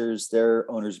sponsors. Their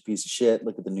owner's a piece of shit.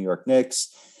 Look at the New York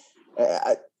Knicks.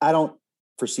 I don't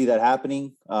foresee that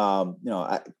happening.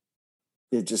 That's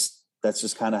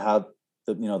just kind of how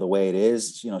the way it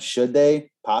is. Should they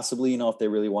possibly, if they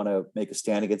really want to make a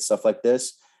stand against stuff like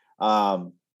this.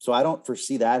 So I don't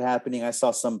foresee that happening. I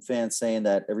saw some fans saying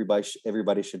that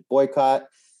everybody should boycott.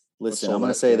 Listen, I'm going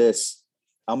to say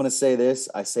this.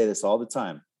 I say this all the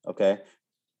time. Okay.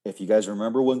 if you guys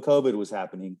remember when COVID was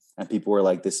happening and people were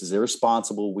like, this is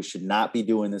irresponsible. We should not be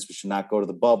doing this. We should not go to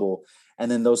the bubble.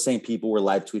 And then those same people were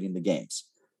live tweeting the games.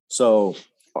 So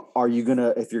are you going to,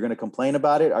 if you're going to complain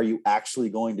about it, are you actually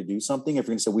going to do something? If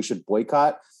you're going to say we should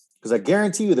boycott, because I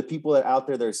guarantee you the people that out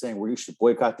there that are saying, well, you should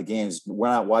boycott the games. We're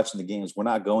not watching the games. We're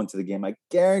not going to the game. I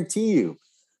guarantee you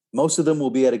most of them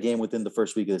will be at a game within the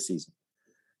first week of the season.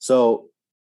 So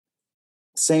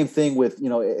same thing with,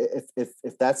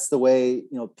 if that's the way,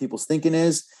 people's thinking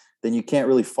is, then you can't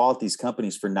really fault these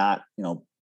companies for not,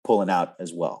 pulling out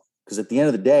as well. Because at the end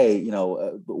of the day,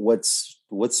 what's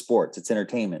sports? It's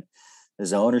entertainment. Is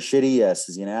the owner shitty? Yes.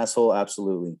 Is he an asshole?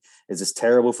 Absolutely. Is this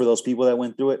terrible for those people that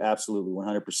went through it? Absolutely.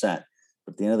 100%.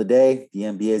 But at the end of the day, the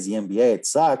NBA is the NBA. It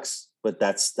sucks, but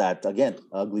that's that, again,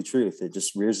 ugly truth. It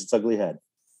just rears its ugly head.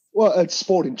 Well, it's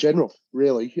sport in general,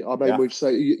 really. I mean, we've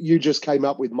seen, you just came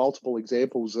up with multiple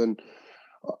examples, and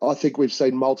I think we've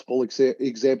seen multiple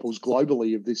examples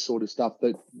globally of this sort of stuff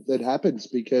that happens,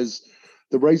 because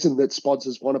the reason that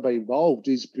sponsors want to be involved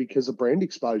is because of brand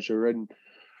exposure. And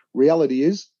reality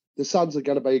is the Suns are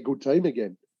going to be a good team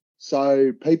again.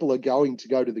 So people are going to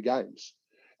go to the games.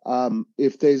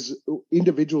 If there's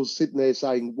individuals sitting there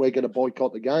saying we're going to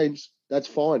boycott the games, that's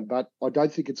fine. But I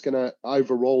don't think it's going to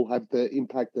overall have the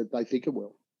impact that they think it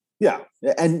will. Yeah.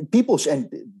 And people, and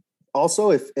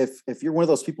also if you're one of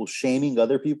those people shaming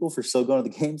other people for still going to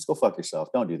the games, go fuck yourself.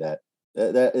 Don't do that.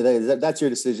 That's your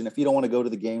decision. If you don't want to go to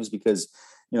the games because,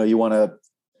 you want to,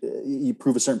 you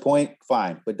prove a certain point,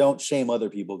 fine. But don't shame other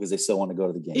people because they still want to go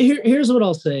to the games. Here's what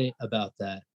I'll say about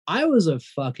that. I was a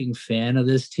fucking fan of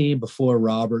this team before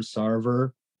Robert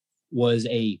Sarver was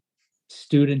a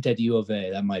student at U of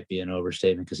A. That might be an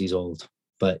overstatement because he's old,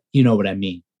 but you know what I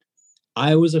mean.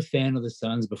 I was a fan of the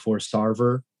Suns before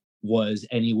Sarver was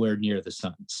anywhere near the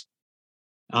Suns.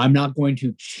 I'm not going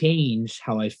to change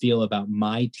how I feel about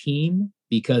my team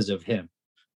because of him.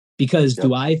 Because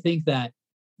do I think that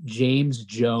James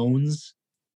Jones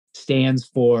stands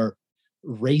for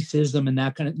racism and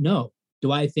that kind of? No.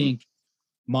 Do I think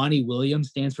Monty Williams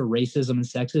stands for racism and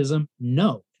sexism?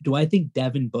 No. Do I think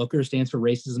Devin Booker stands for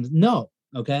racism? No.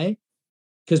 Okay.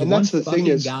 Because one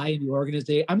fucking guy in the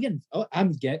organization, I'm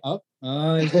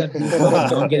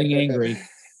getting angry.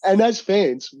 And as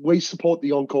fans, we support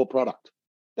the Encore product.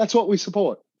 That's what we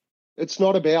support. It's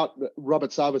not about Robert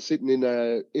Sarver sitting in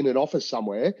an office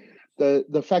somewhere.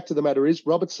 The fact of the matter is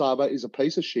Robert Sarver is a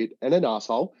piece of shit and an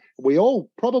asshole. We all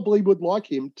probably would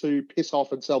like him to piss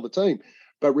off and sell the team.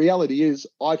 But reality is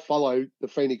I follow the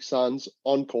Phoenix Suns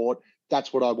on court.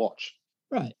 That's what I watch.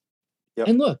 Right. Yep.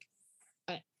 And look,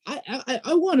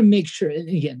 I want to make sure, and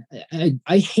again,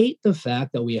 I hate the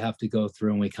fact that we have to go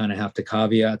through and we kind of have to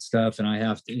caveat stuff, and I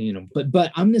have to,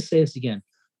 but I'm going to say this again.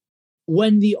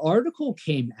 When the article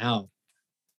came out,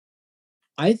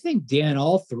 I think, Dan,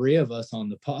 all three of us on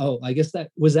the I guess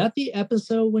that was the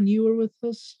episode when you were with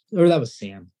us, or that was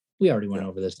Sam. We already went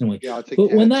over this, didn't we? Yeah, I think.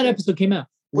 But when that episode came out,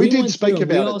 we did speak about it.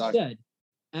 We all said,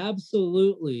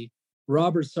 absolutely,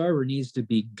 Robert Sarver needs to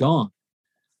be gone.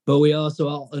 But we also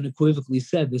all unequivocally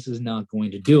said this is not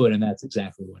going to do it, and that's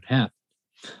exactly what happened.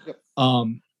 Yep.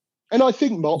 And I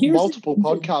think multiple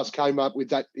podcasts came up with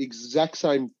that exact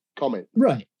same comment.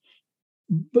 Right.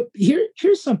 But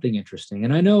here's something interesting,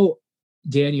 and I know,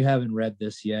 Dan, you haven't read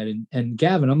this yet, and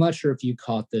Gavin, I'm not sure if you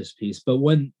caught this piece, but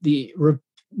when the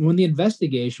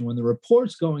investigation, when the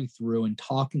report's going through and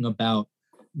talking about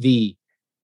the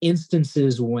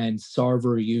instances when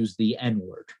Sarver used the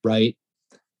N-word, right?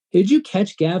 Did you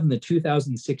catch, Gavin, the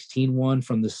 2016 one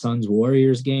from the Suns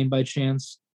Warriors game by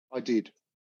chance? I did.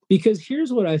 Because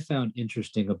here's what I found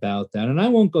interesting about that, and I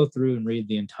won't go through and read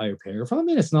the entire paragraph. I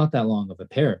mean, it's not that long of a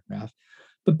paragraph,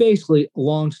 but basically,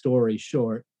 long story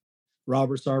short,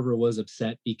 Robert Sarver was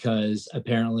upset because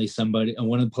apparently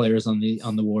one of the players on the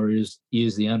Warriors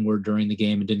used the N-word during the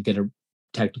game and didn't get a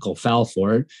technical foul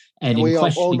for it. And we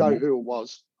all know who it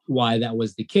was. Why that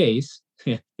was the case.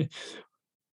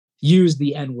 Use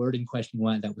the N-word in questioning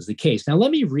why that was the case. Now, let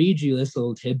me read you this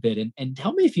little tidbit and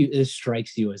tell me if this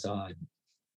strikes you as odd.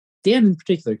 Dan in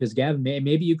particular, because Gavin,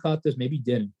 maybe you caught this, maybe you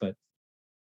didn't, but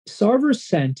Sarver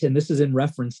sent, and this is in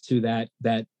reference to that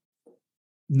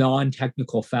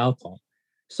non-technical foul call,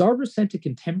 Sarver sent a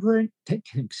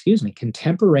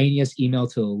contemporaneous email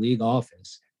to the league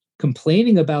office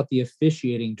complaining about the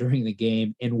officiating during the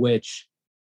game, in which,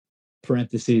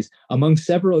 parentheses, among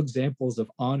several examples of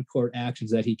on-court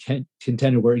actions that he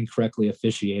contended were incorrectly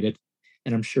officiated.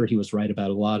 And I'm sure he was right about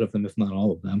a lot of them, if not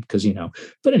all of them, because,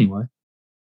 but anyway,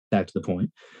 back to the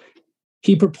point.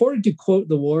 He purported to quote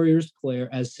the Warriors player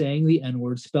as saying the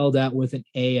N-word spelled out with an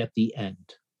A at the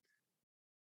end.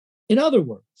 In other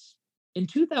words, in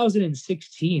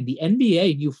 2016, the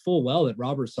NBA knew full well that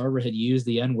Robert Sarver had used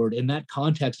the N-word in that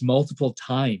context multiple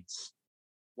times.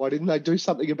 Why didn't they do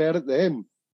something about it then?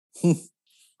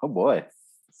 Oh boy.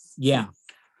 Yeah.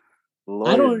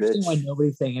 Lawyer, I don't understand bitch. why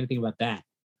nobody's saying anything about that.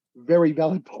 Very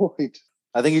valid point.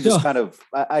 I think you just kind of,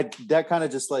 that kind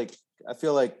of just like, I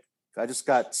feel like I just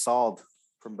got Saul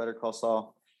from Better Call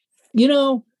Saul. You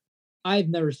know, I've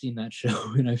never seen that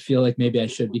show, and I feel like maybe I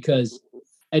should, because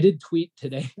I did tweet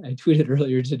today. I tweeted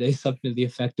earlier today something to the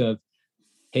effect of,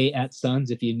 hey, at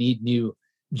Suns, if you need new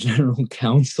general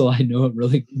counsel, I know a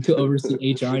really, to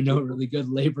oversee HR, I know a really good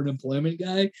labor and employment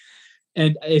guy.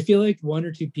 And I feel like one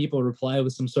or two people reply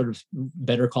with some sort of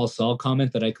Better Call Saul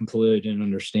comment that I completely didn't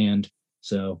understand.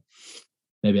 So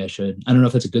maybe I should. I don't know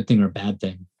if that's a good thing or a bad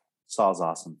thing. Saul's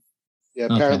awesome. Yeah,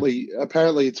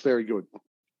 apparently it's very good.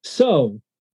 So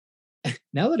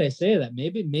now that I say that,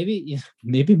 maybe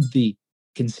the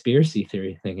conspiracy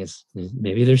theory thing is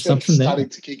maybe there's something starting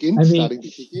to kick in.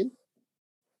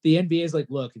 The NBA is like,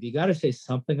 look, if you got to say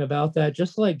something about that,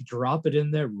 just like drop it in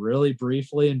there really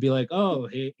briefly and be like, oh,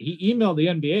 he emailed the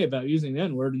NBA about using the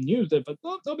N-word and used it, but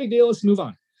no big deal. Let's move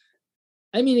on.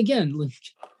 I mean, again,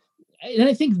 and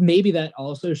I think maybe that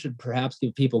also should perhaps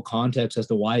give people context as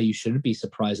to why you shouldn't be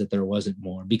surprised that there wasn't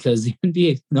more, because the NBA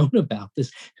has known about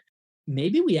this.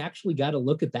 Maybe we actually got to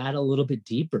look at that a little bit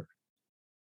deeper.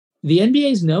 The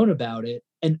NBA's known about it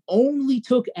and only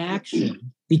took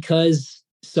action because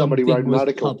somebody wrote an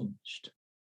article published.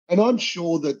 And I'm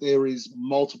sure that there is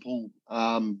multiple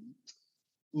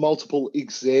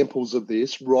examples of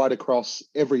this right across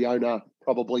every owner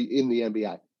probably in the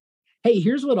NBA. Hey,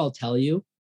 here's what I'll tell you.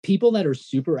 People that are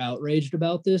super outraged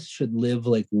about this should live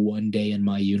like one day in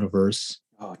my universe.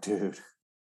 Oh, dude.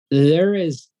 There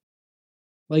is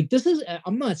like, this is,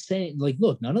 I'm not saying like,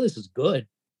 look, none of this is good.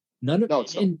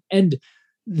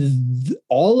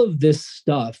 All of this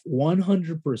stuff,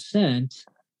 100%,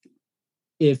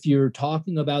 if you're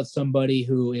talking about somebody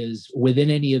who is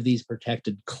within any of these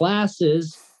protected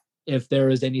classes, if there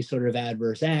is any sort of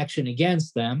adverse action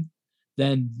against them,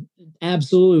 then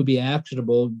absolutely be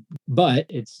actionable, but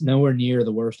it's nowhere near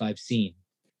the worst I've seen.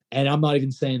 And I'm not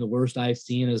even saying the worst I've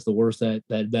seen is the worst that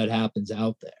happens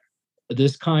out there.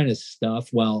 This kind of stuff,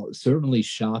 while certainly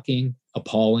shocking,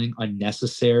 appalling,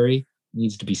 unnecessary,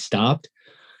 needs to be stopped.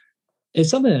 It's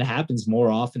something that happens more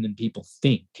often than people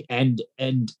think. And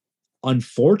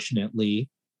unfortunately,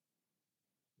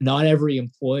 not every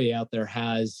employee out there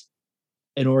has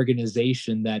an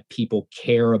organization that people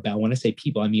care about. When I say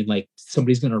people, I mean like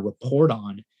somebody's going to report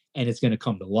on and it's going to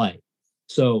come to light.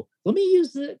 So let me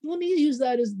use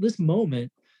that as this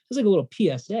moment as like a little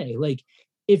PSA. Like,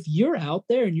 if you're out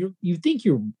there and you think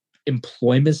your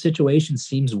employment situation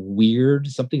seems weird,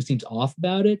 something seems off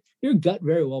about it, your gut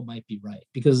very well might be right,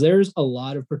 because there's a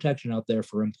lot of protection out there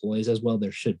for employees as well.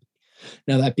 There should be.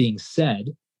 Now, that being said,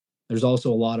 there's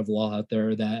also a lot of law out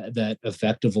there that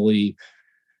effectively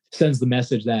sends the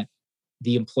message that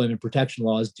the employment protection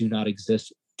laws do not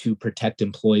exist to protect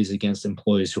employees against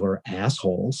employees who are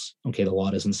assholes. Okay, the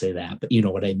law doesn't say that, but you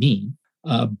know what I mean.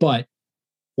 But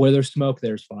where there's smoke,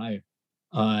 there's fire.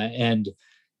 And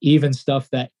even stuff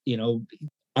that,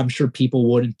 I'm sure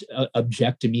people wouldn't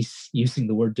object to me using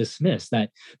the word dismiss,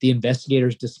 that the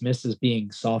investigators dismiss as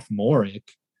being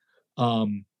sophomoric.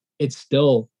 It's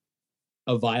still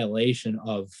a violation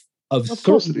of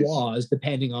certain laws,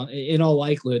 in all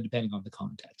likelihood, depending on the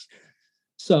context.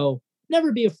 So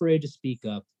never be afraid to speak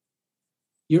up.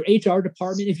 Your HR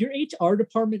department, if your HR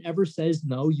department ever says,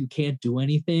 no, you can't do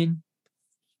anything,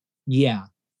 yeah,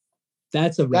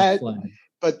 that's a red flag.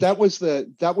 But that was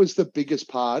the biggest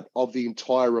part of the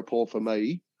entire report for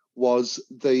me, was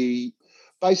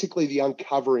basically the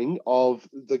uncovering of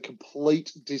the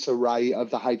complete disarray of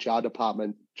the HR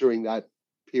department during that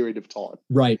period of time.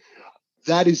 Right.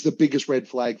 That is the biggest red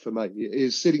flag for me,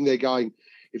 is sitting there going,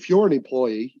 if you're an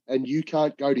employee and you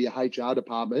can't go to your HR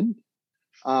department,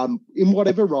 in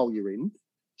whatever role you're in,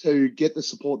 to get the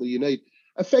support that you need,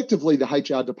 effectively the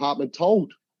HR department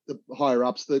told the higher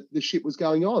ups that the shit was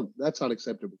going on. That's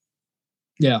unacceptable.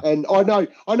 Yeah. And I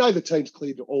know the team's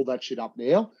cleared all that shit up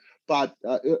now, but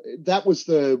that was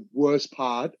the worst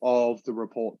part of the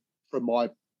report from my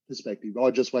perspective. I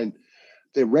just went,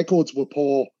 their records were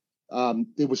poor.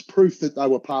 There was proof that they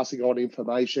were passing on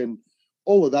information.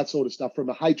 All of that sort of stuff from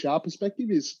a HR perspective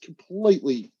is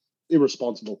completely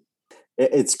irresponsible.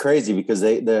 It's crazy because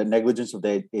the negligence of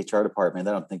the HR department,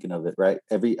 that I'm thinking of it, right?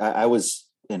 I was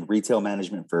in retail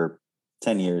management for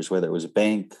 10 years, whether it was a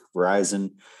bank,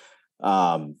 Verizon.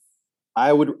 I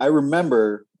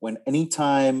remember when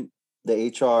anytime the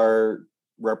HR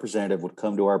representative would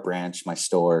come to our branch, my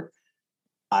store,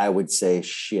 I would say,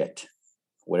 shit,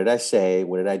 what did I say?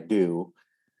 What did I do?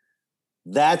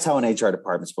 That's how an HR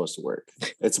department is supposed to work.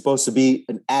 It's supposed to be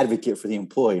an advocate for the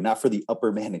employee, not for the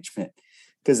upper management.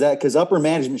 Because upper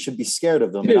management should be scared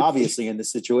of them. And obviously in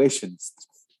this situation,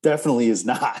 definitely is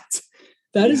not.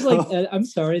 That is like, I'm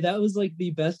sorry, that was like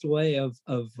the best way of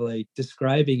like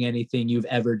describing anything you've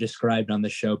ever described on the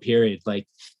show, period. Like,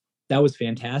 that was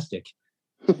fantastic.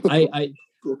 I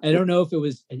don't know if it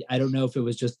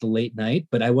was just the late night,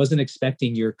 but I wasn't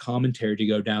expecting your commentary to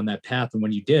go down that path. And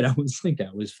when you did, I was like,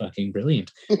 that was fucking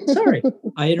brilliant. Sorry,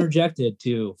 I interjected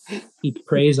to heap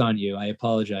praise on you. I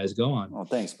apologize. Go on. Oh,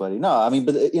 thanks, buddy. No, I mean,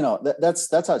 but that's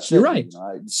how it should. You're right.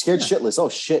 Scared shitless. Oh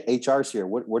shit, HR's here.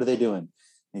 What are they doing?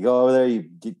 You go over there, you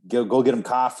go get them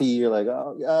coffee. You're like,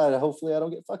 oh God, hopefully I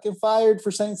don't get fucking fired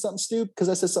for saying something stupid because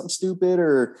I said something stupid,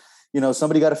 or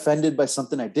somebody got offended by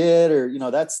something I did, or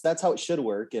that's how it should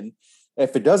work. And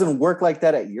if it doesn't work like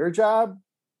that at your job,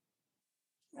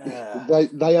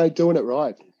 they ain't doing it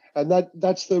right. And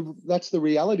that's the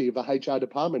reality of a HR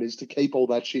department, is to keep all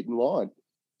that shit in line.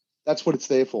 That's what it's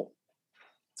there for.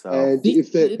 So, and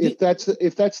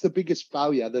if that's the biggest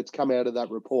failure that's come out of that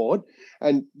report,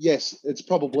 and yes, it's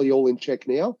probably all in check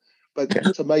now, but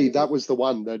to me, that was the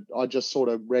one that I just sort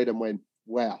of read and went,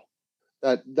 wow.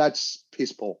 That's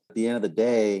piss poor. At the end of the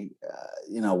day,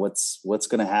 what's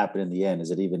going to happen in the end?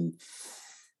 Is it even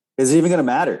going to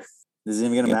matter? Is it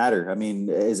even going to matter? I mean,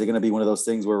 is it going to be one of those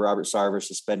things where Robert Sarver is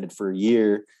suspended for a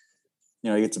year? He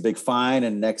gets a big fine,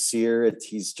 and next year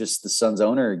he's just the Suns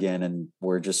owner again, and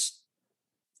we're just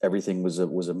everything was a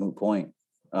moot point,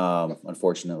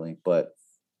 unfortunately. But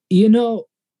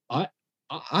I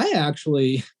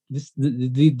actually.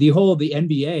 The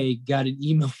NBA got an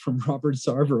email from Robert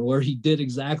Sarver where he did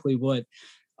exactly what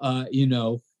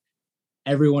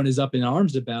everyone is up in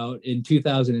arms about in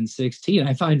 2016.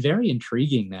 I find very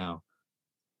intriguing now.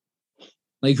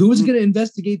 Like, who's going to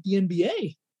investigate the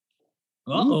NBA?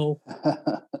 Uh-oh.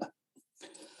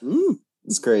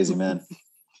 It's crazy, man.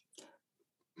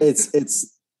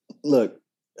 It's look,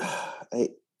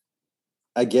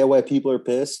 I get why people are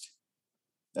pissed.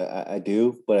 I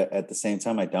do, but at the same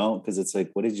time, I don't, because it's like,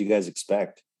 what did you guys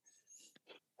expect?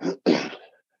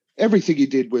 Everything he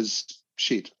did was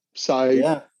shit.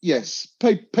 So, yes,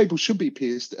 people should be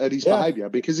pissed at his behavior,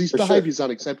 because his behavior is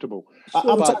unacceptable.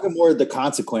 I'm talking more the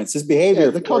consequences. His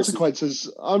behavior, the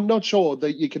consequences, I'm not sure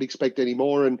that you can expect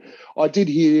anymore. And I did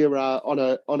hear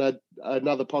on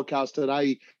another podcast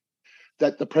today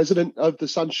that the president of the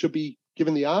Suns should be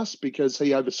given the ass because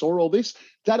he oversaw all this.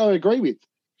 That I agree with.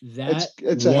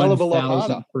 It's a hell of a lot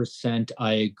harder. 1,000%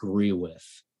 I agree with.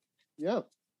 Yeah.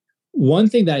 One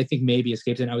thing that I think maybe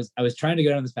escapes, and I was trying to go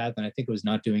down this path, and I think I was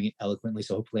not doing it eloquently,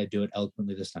 so hopefully I do it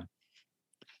eloquently this time.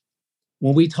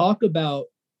 When we talk about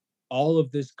all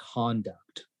of this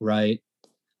conduct, right?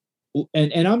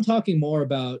 And I'm talking more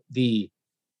about the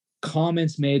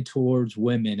comments made towards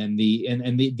women and the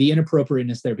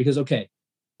inappropriateness there, because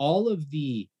all of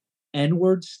the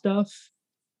N-word stuff,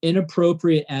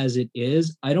 inappropriate as it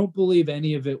is, I don't believe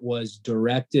any of it was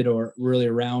directed or really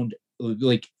around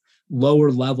like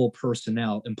lower level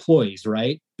personnel, employees,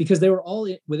 right? Because they were all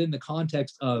within the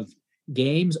context of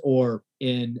games or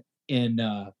in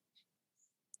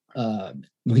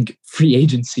like free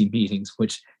agency meetings,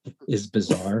 which is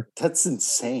bizarre. That's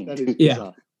insane. That is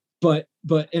bizarre. But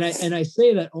I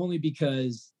say that only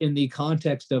because in the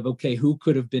context of, who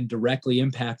could have been directly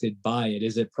impacted by it?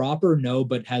 Is it proper? No,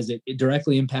 but has it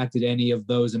directly impacted any of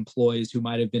those employees who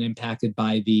might have been impacted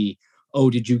by the,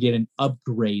 did you get an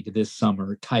upgrade this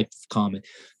summer type of comment?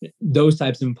 Those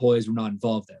types of employees were not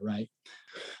involved there, right?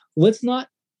 Let's not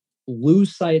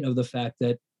lose sight of the fact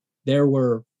that there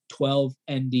were 12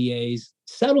 NDAs,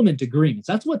 settlement agreements.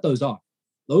 That's what those are.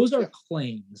 Those are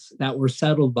claims that were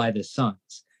settled by the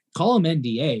Suns. Call them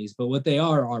NDAs, but what they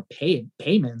are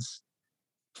payments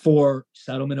for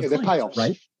settlement of claims, payoffs,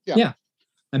 right? Yeah.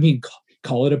 I mean,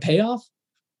 call it a payoff,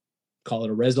 call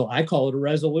it I call it a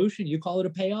resolution. You call it a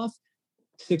payoff.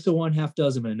 6 of one, half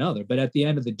dozen of another. But at the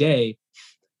end of the day,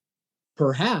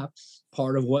 perhaps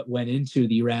part of what went into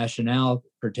the rationale,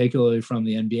 particularly from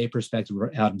the NBA perspective,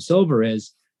 Adam Silver,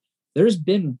 is there's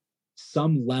been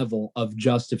some level of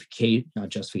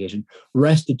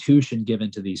restitution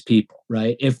given to these people,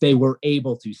 right? If they were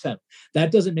able to settle.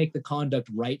 That doesn't make the conduct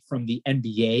right from the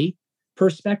NBA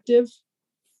perspective,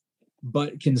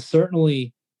 but can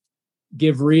certainly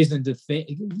give reason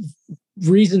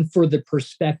for the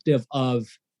perspective of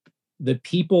the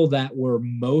people that were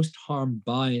most harmed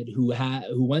by it, who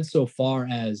went so far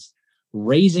as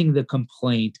raising the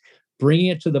complaint, bringing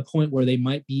it to the point where they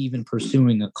might be even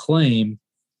pursuing a claim,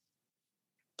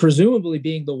 presumably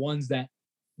being the ones that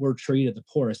were treated the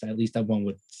poorest, at least that one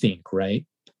would think, right?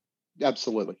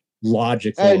 Absolutely.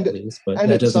 Logically, at least, but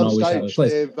that doesn't always have a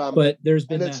place. But there's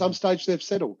been at some stage they've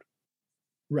settled.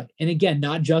 Right. And again,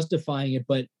 not justifying it,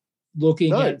 but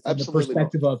looking at it from the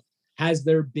perspective of, has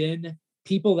there been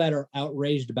people that are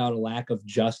outraged about a lack of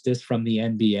justice from the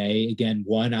NBA? Again,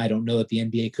 one, I don't know that the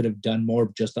NBA could have done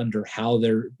more just under how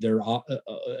their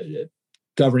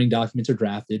governing documents are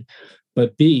drafted.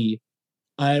 But B,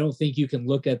 I don't think you can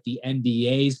look at the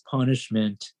NBA's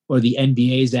punishment or the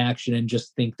NBA's action and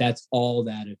just think that's all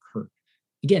that occurred.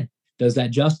 Again, does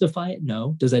that justify it?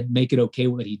 No. Does that make it okay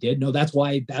what he did? No. That's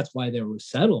why there were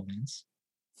settlements.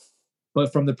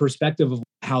 But from the perspective of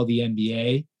how the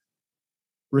NBA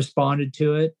responded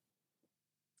to it,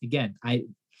 again, I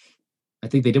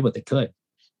think they did what they could.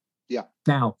 Yeah.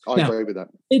 Now, I agree with that.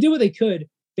 They did what they could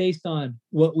based on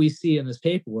what we see in this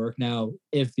paperwork. Now,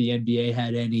 if the NBA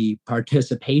had any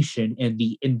participation in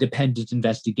the independent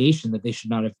investigation that they should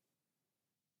not have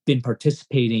been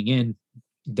participating in,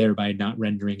 thereby not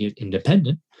rendering it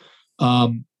independent, a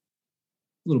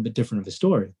little bit different of a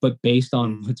story. But based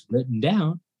on what's written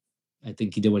down, I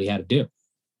think he did what he had to do.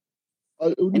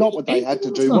 Not what they had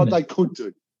to do, what they could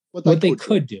do. What they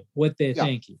could do.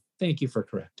 Thank you. Thank you for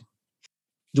correcting.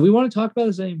 Do we want to talk about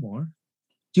this anymore?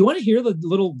 Do you want to hear the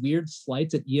little weird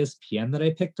slights at ESPN that I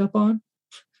picked up on?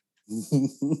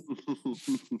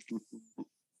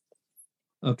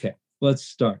 Okay, let's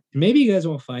start. Maybe you guys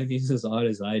won't find these as odd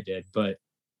as I did, but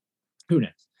who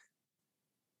knows?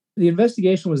 The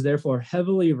investigation was therefore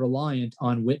heavily reliant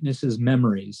on witnesses'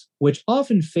 memories, which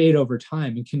often fade over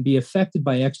time and can be affected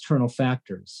by external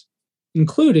factors,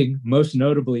 including, most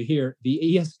notably here, the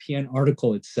ESPN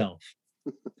article itself.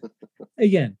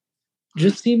 Again,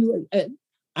 just seems like...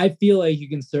 I feel like you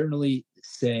can certainly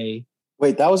say...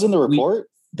 Wait, that was in the report?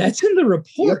 That's in the report.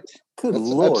 Yep. Good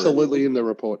Lord. Absolutely in the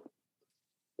report.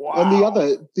 Wow. And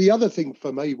the other thing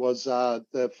for me was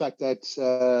the fact that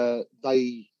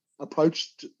they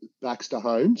approached Baxter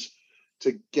Holmes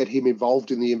to get him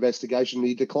involved in the investigation.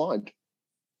 He declined.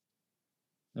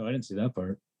 No, I didn't see that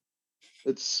part.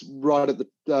 It's right at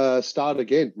the start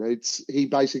again.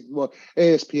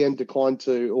 ESPN declined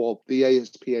to, or the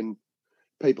ESPN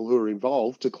people who are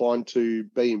involved declined to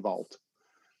be involved.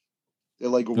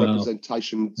 Illegal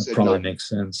representation that probably makes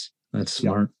sense. That's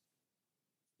smart. Yeah.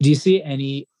 Do you see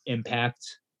any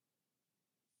impact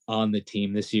on the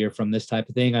team this year from this type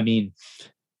of thing? I mean,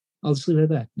 I'll just leave it at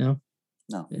that. No.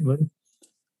 Anybody?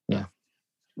 Yeah.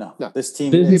 No. This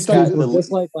team, just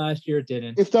like last year, it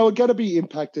didn't. If they were going to be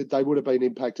impacted, they would have been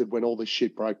impacted when all this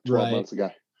shit broke 12 months ago.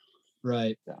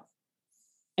 Right. Yeah.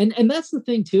 And that's the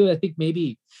thing too. I think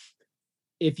maybe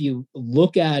if you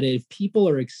look at it, if people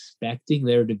are expecting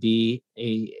there to be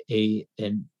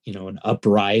an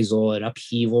uprisal, an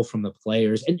upheaval from the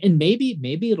players, and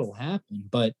maybe it'll happen,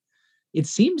 but it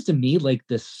seems to me like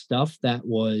the stuff that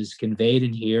was conveyed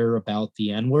in here about the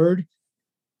N-word,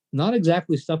 not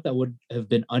exactly stuff that would have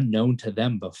been unknown to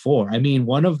them before. I mean,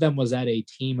 one of them was at a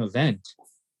team event.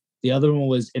 The other one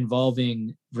was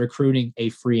involving recruiting a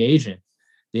free agent.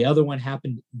 The other one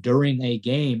happened during a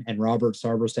game, and Robert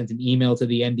Sarver sent an email to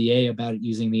the NBA about it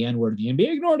using the N-word. The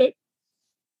NBA ignored it.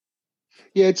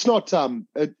 Yeah, it's not.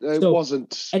 It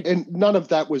wasn't, and none of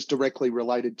that was directly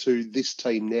related to this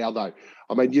team now, though.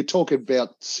 I mean, you're talking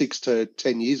about 6 to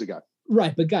 10 years ago,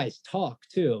 right? But guys talk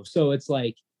too, so it's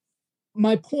like,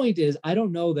 my point is, I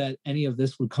don't know that any of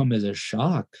this would come as a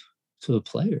shock to the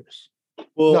players.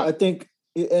 Well, no. I think.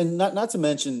 And not to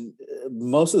mention,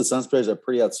 most of the Suns players are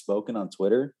pretty outspoken on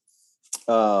Twitter,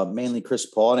 mainly Chris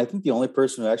Paul. And I think the only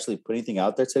person who actually put anything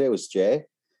out there today was Jay.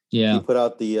 Yeah. He put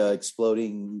out the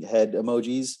exploding head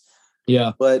emojis.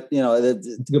 Yeah. But, that's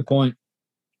a good point.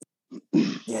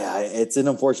 Yeah, it's an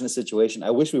unfortunate situation.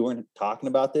 I wish we weren't talking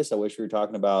about this. I wish we were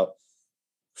talking about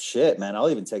shit, man. I'll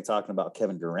even take talking about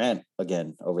Kevin Durant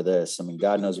again over this. I mean,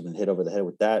 God knows we've been hit over the head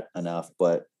with that enough,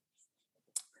 but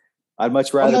I'd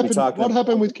much rather be talking. What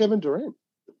happened with Kevin Durant?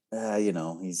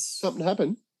 Something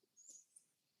happened.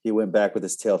 He went back with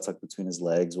his tail tucked between his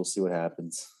legs. We'll see what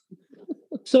happens.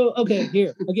 So,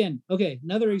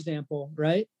 another example,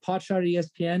 right? Potshot at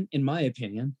ESPN, in my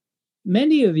opinion,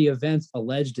 many of the events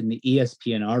alleged in the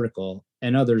ESPN article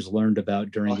and others learned about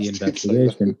during the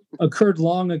investigation occurred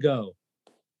long ago,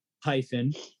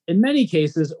 in many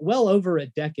cases, well over a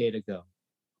decade ago.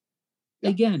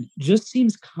 again, just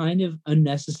seems kind of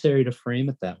unnecessary to frame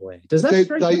it that way. Does that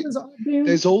strike you as odd, Dan?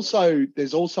 There's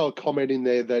also a comment in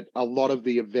there that a lot of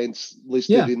the events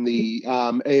listed in the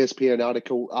ESPN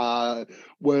article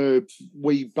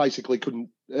we basically couldn't.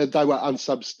 They were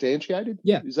unsubstantiated.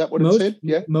 Yeah, is that what it said?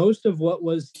 Yeah, most of what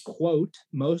was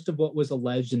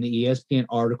alleged in the ESPN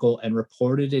article and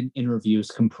reported in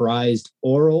interviews comprised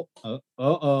oral.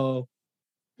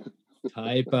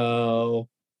 Typo.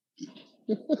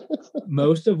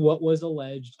 Most of what was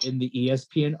alleged in the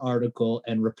ESPN article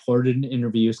and reported in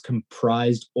interviews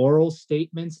comprised oral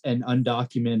statements and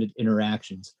undocumented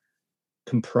interactions.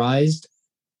 Comprised,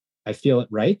 I feel it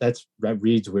right. That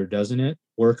reads weird, doesn't it?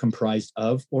 Or comprised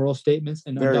of oral statements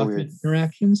and undocumented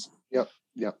interactions. Yep.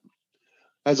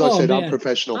 As I said, man,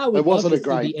 unprofessional. It wasn't a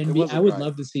great. I would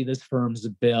love to see this firm's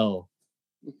bill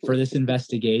for this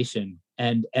investigation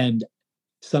and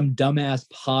some dumbass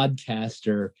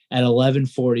podcaster at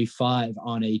 11:45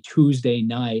 on a Tuesday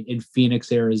night in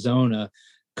Phoenix, Arizona,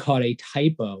 caught a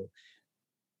typo.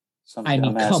 I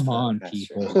mean, come on,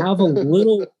 people. Have a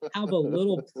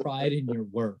little pride in your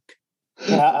work.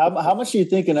 How much do you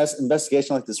think an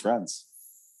investigation like this runs?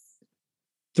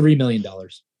 $3 million.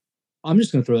 I'm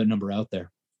just going to throw that number out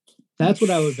there. That's what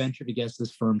I would venture to guess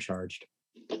this firm charged.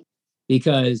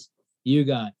 Because you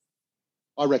got,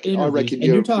 I reckon. And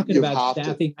you're talking about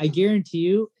staffing. I guarantee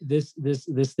you, this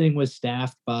thing was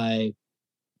staffed by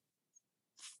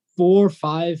 4,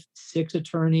 5, 6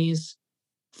 attorneys,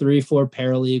 3, 4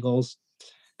 paralegals,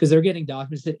 because they're getting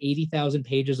documents at 80,000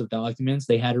 pages of documents.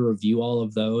 They had to review all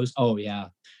of those. Oh yeah,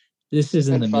 this is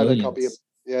in the millions.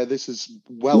 This is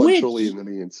well and truly in the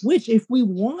millions. Which, if we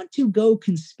want to go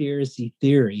conspiracy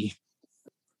theory,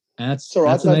 that's a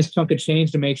nice chunk of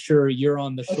change to make sure you're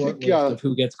on the short list of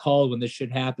who gets called when this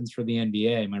shit happens for the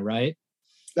NBA. Am I right?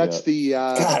 That's the.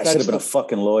 God, I should have been a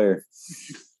fucking lawyer.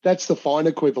 That's the fine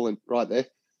equivalent, right there.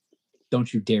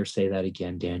 Don't you dare say that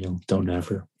again, Daniel. Don't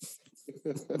ever.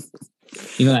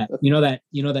 You know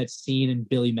that scene in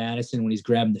Billy Madison when he's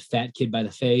grabbing the fat kid by the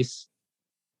face.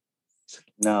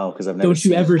 No, because I've never. Don't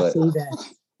you ever say that?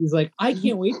 He's like, I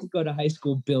can't wait to go to high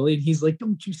school, Billy. And he's like,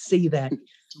 don't you say that.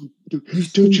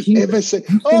 Don't you ever say,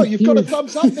 oh, you've got a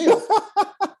thumbs up now.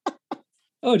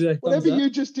 Oh, did I? Whatever you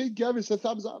just did, gave us a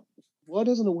thumbs up. Why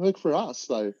doesn't it work for us,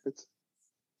 though? It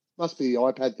must be the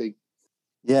iPad thing.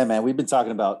 Yeah, man, we've been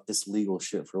talking about this legal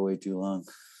shit for way too long.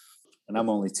 And I'm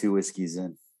only 2 whiskeys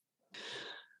in.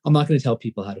 I'm not going to tell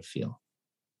people how to feel.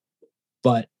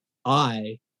 But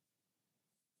I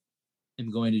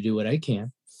am going to do what I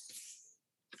can,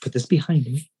 put this behind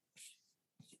me,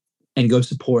 and go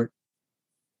support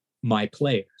my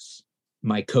players,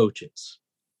 my coaches,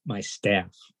 my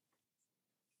staff,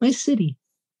 my city.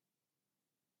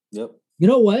 Yep. You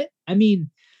know what? I mean,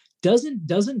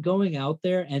 doesn't going out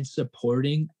there and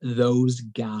supporting those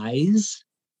guys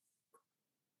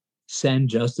send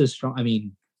just as strong? I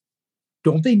mean,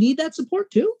 don't they need that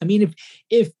support too? I mean,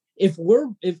 if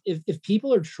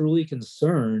people are truly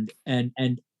concerned and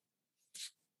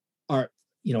are,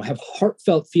 have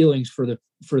heartfelt feelings for the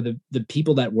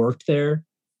people that worked there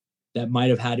that might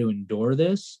have had to endure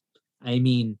this, I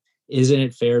mean, isn't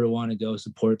it fair to want to go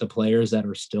support the players that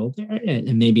are still there?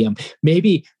 And maybe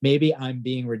I'm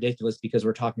being ridiculous because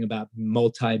we're talking about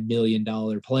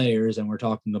multi-million-dollar players and we're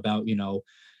talking about,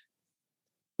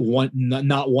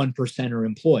 not 1%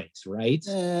 employees, right?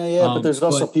 But there's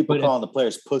also people calling the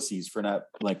players pussies for not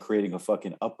creating a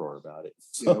fucking uproar about it.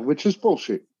 So. Yeah, which is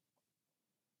bullshit.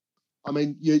 I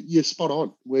mean, you're spot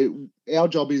on. Our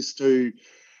job is to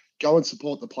go and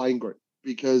support the playing group,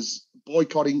 because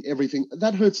boycotting everything,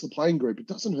 that hurts the playing group. It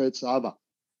doesn't hurt Sarver.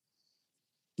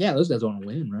 Yeah, those guys want to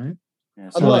win, right? Yeah,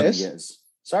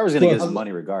 Sarver's going to get his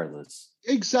money regardless.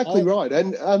 Exactly right.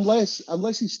 And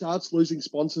unless he starts losing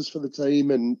sponsors for the team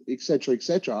and et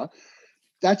cetera,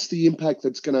 that's the impact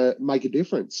that's going to make a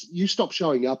difference. You stop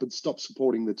showing up and stop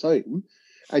supporting the team,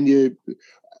 and you,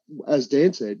 as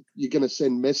Dan said, you're going to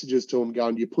send messages to them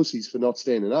going, "You're pussies for not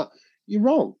standing up." You're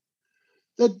wrong.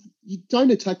 That you don't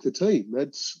attack the team.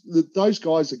 Those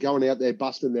guys are going out there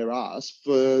busting their ass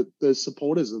for the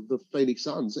supporters of the Phoenix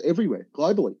Suns everywhere,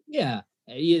 globally. Yeah.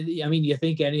 You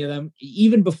think any of them,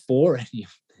 even before any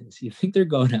of this, you think they're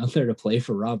going out there to play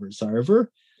for Robert Sarver?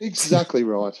 Exactly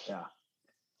right. Yeah.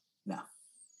 No,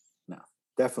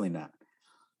 definitely not.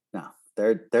 No,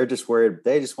 they're just worried.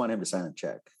 They just want him to sign a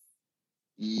check.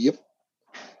 Yep.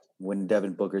 When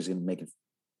Devin Booker's going to make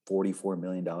 $44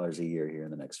 million a year here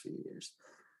in the next few years.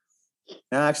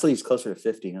 No, actually, he's closer to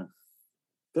 50, huh?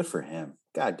 Good for him.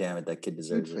 God damn it, that kid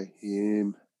deserves it. For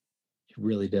him. He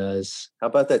really does. How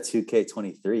about that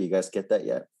 2K23? You guys get that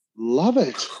yet? Love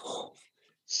it.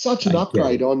 Such an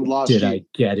upgrade on last year. Did I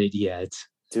get it yet?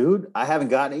 Dude, I haven't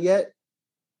gotten it yet.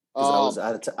 I was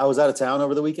out of town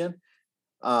over the weekend.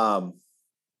 But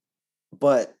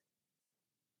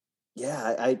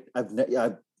yeah, this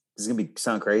is gonna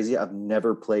sound crazy. I've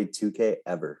never played 2K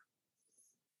ever,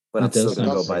 but I'm still gonna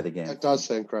go buy the game. That does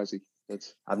sound crazy.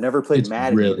 I've never played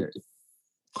Madden either.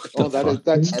 Oh,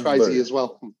 that's crazy as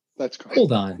well. That's crazy.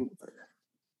 Hold on.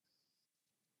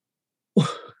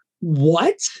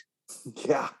 What?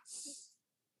 Yeah,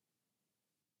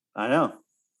 I know.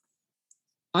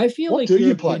 I feel like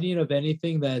your opinion of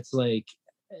anything that's like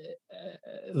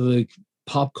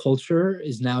pop culture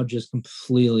is now just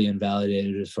completely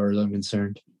invalidated as far as I'm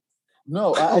concerned.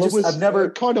 No, I've never.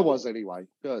 It kind of was anyway.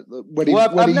 When he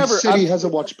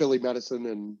hasn't watched Billy Madison,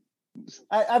 and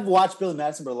I've watched Billy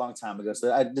Madison, but a long time ago,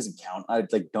 so it doesn't count. I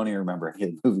don't even remember any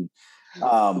of the movie.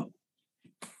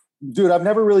 Dude, I've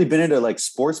never really been into like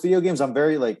sports video games. I'm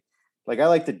very like I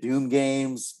like the Doom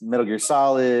games, Metal Gear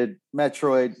Solid,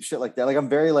 Metroid, shit like that. Like I'm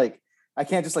very like I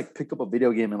can't just like pick up a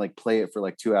video game and like play it for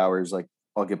like 2 hours. Like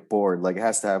I'll get bored. Like it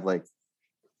has to have like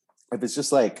if it's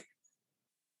just like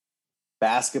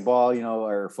basketball,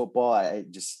 or football, I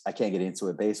can't get into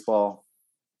it. Baseball,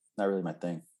 not really my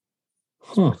thing.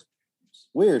 Huh.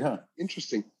 Weird, huh?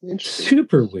 Interesting.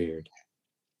 Super weird.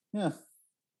 Yeah.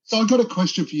 So I've got a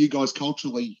question for you guys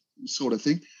culturally sort of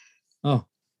thing. Oh.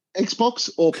 Xbox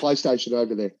or PlayStation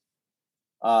over there?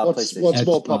 What's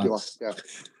more popular? Yeah.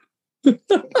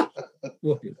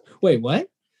 Wait, what?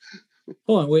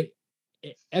 Hold on, wait.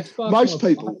 Xbox. Most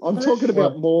people. I'm talking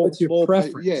about more. What's your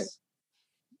preference? Yeah.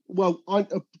 Well,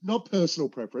 not personal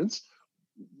preference.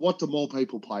 What do more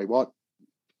people play? What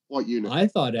unit? I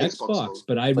thought Xbox,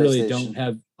 but I really don't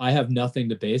have. I have nothing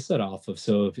to base that off of.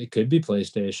 So if it could be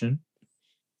PlayStation.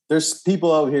 There's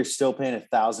people over here still paying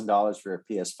 $1,000 for a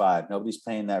PS5. Nobody's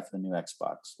paying that for the new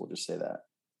Xbox. We'll just say that.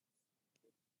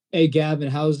 Hey, Gavin,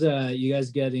 how's you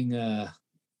guys getting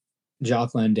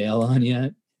Jock Landale on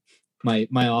yet? My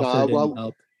offer didn't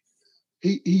help.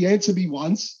 He answered me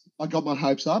once. I got my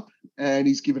hopes up, and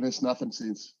he's given us nothing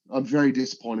since. I'm very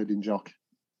disappointed in Jock.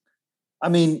 I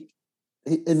mean,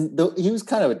 he was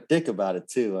kind of a dick about it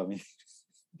too. I mean,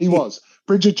 he was.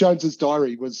 Bridget Jones's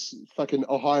Diary was fucking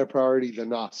a higher priority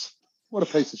than us. What a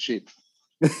piece of shit.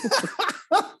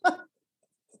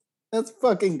 That's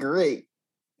fucking great.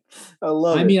 I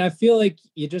love it. I mean, I feel like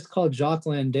you just called Jock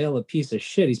Landale a piece of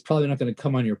shit. He's probably not going to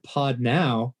come on your pod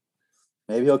now.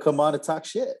 Maybe he'll come on to talk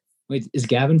shit. Wait, is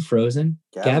Gavin frozen?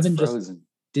 Gavin's frozen.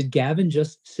 Did Gavin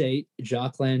just say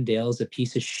Jock Landale's a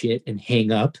piece of shit and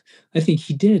hang up? I think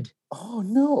he did. Oh,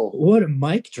 no. What a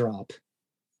mic drop.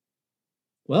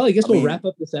 Well, I guess we'll wrap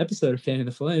up this episode of Fanning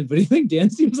the Flames. But do you think Dan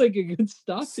seems like a good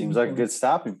stopping Seems like a good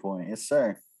stopping point. Yes,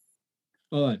 sir.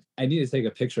 Hold on. I need to take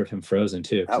a picture of him frozen,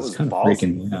 too. That was kind of ballsy.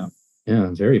 freaking me out. Yeah,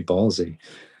 very ballsy.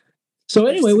 So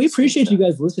anyway, we appreciate you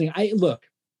guys listening. I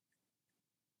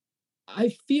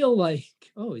feel like,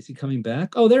 is he coming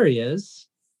back? Oh, there he is.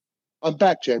 I'm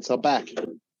back, gents. I'm back.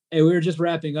 Hey, we were just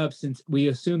wrapping up since we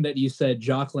assumed that you said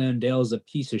Jock Landale's a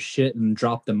piece of shit and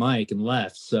dropped the mic and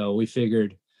left. So we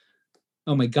figured,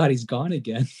 oh my God, he's gone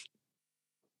again.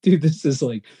 Dude, this is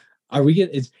like,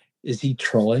 is he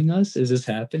trolling us? Is this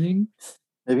happening?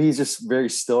 Maybe he's just very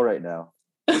still right now.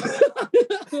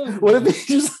 What if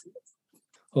he just...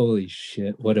 Holy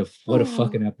shit. What a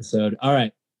fucking episode. All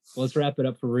right. Well, let's wrap it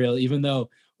up for real, even though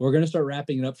we're going to start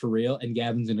wrapping it up for real, and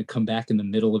Gavin's going to come back in the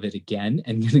middle of it again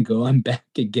and going to go, I'm back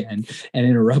again, and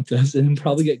interrupt us and then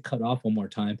probably get cut off one more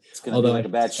time. It's going to be like a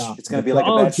bad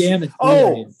damn it.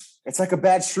 It's like a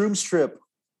bad shrooms trip.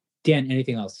 Dan,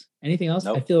 anything else?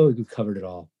 Nope. I feel like we've covered it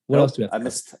all. What else do we have?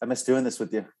 I miss doing this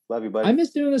with you. Love you, buddy. I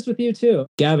miss doing this with you too.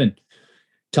 Gavin,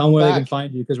 tell them where they can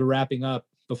find you because we're wrapping up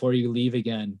before you leave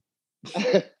again.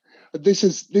 This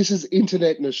is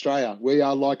internet in Australia. We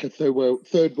are like a third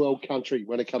world country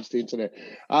when it comes to internet.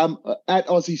 At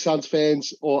Aussie Suns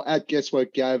fans or at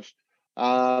Guesswork Gav.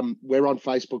 We're on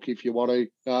Facebook if you want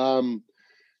to.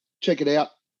 Check it out.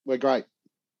 We're great.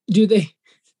 Do they?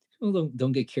 Well,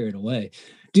 don't get carried away.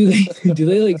 Do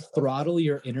they like throttle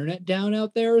your internet down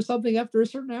out there or something after a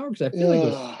certain hour? Because I feel like it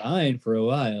was fine for a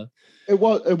while. It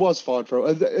was fine for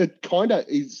it. Kind of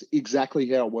is exactly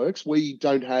how it works. We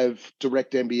don't have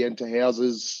direct NBN to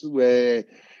houses where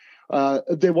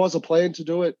there was a plan to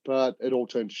do it, but it all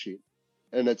turned to shit,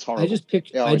 and it's horrible.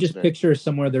 I just picture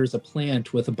somewhere there's a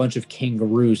plant with a bunch of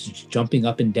kangaroos jumping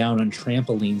up and down on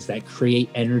trampolines that create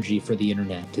energy for the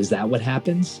internet. Is that what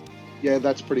happens? Yeah,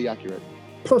 that's pretty accurate.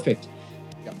 Perfect.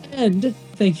 Yep. And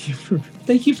thank you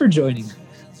for joining.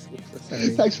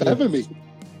 Thanks for having me.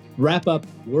 wrap up.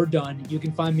 We're done. You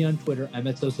can find me on Twitter. I'm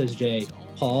at So Says Jay.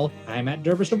 Paul, I'm at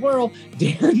Dervish of Whirl.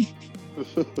 Dan.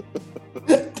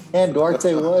 And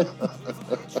Duarte what?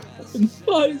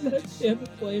 What is that? Dan the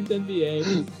Flames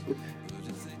NBA.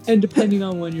 And depending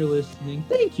on when you're listening,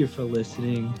 thank you for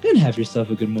listening. And have yourself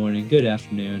a good morning, good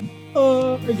afternoon,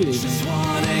 or good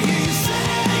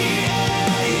evening.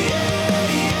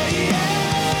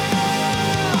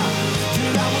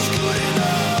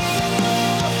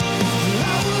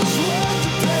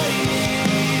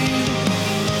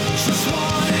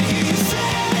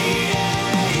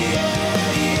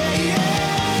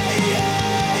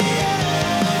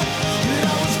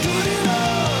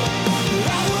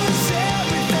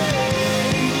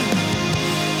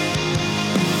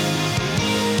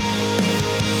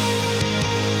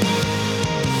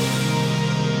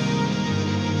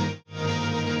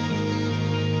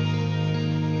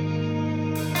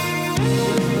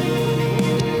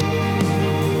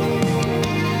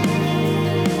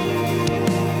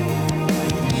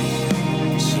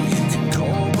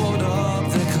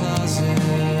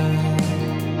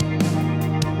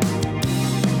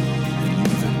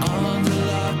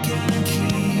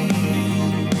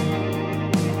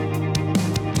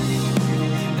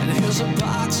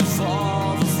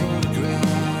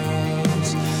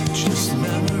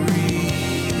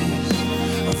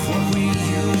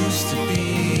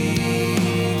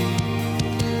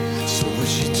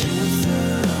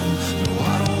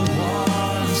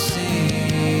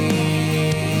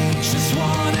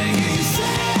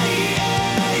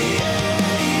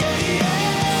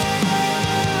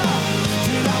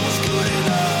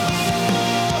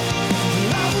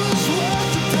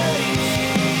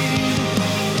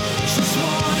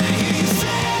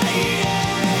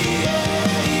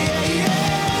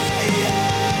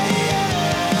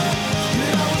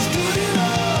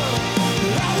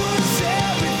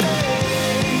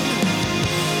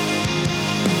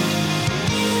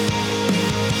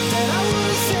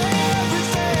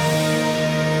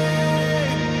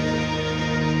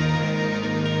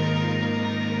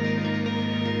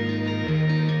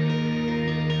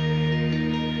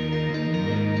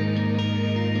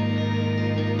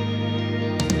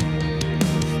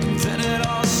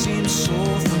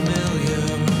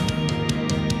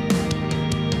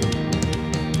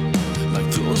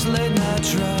 Late night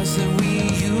drives that we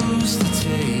used to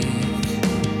take,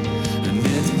 and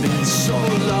it's been so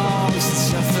long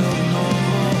since I felt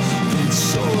normal, been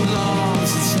so long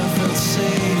since I felt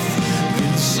safe.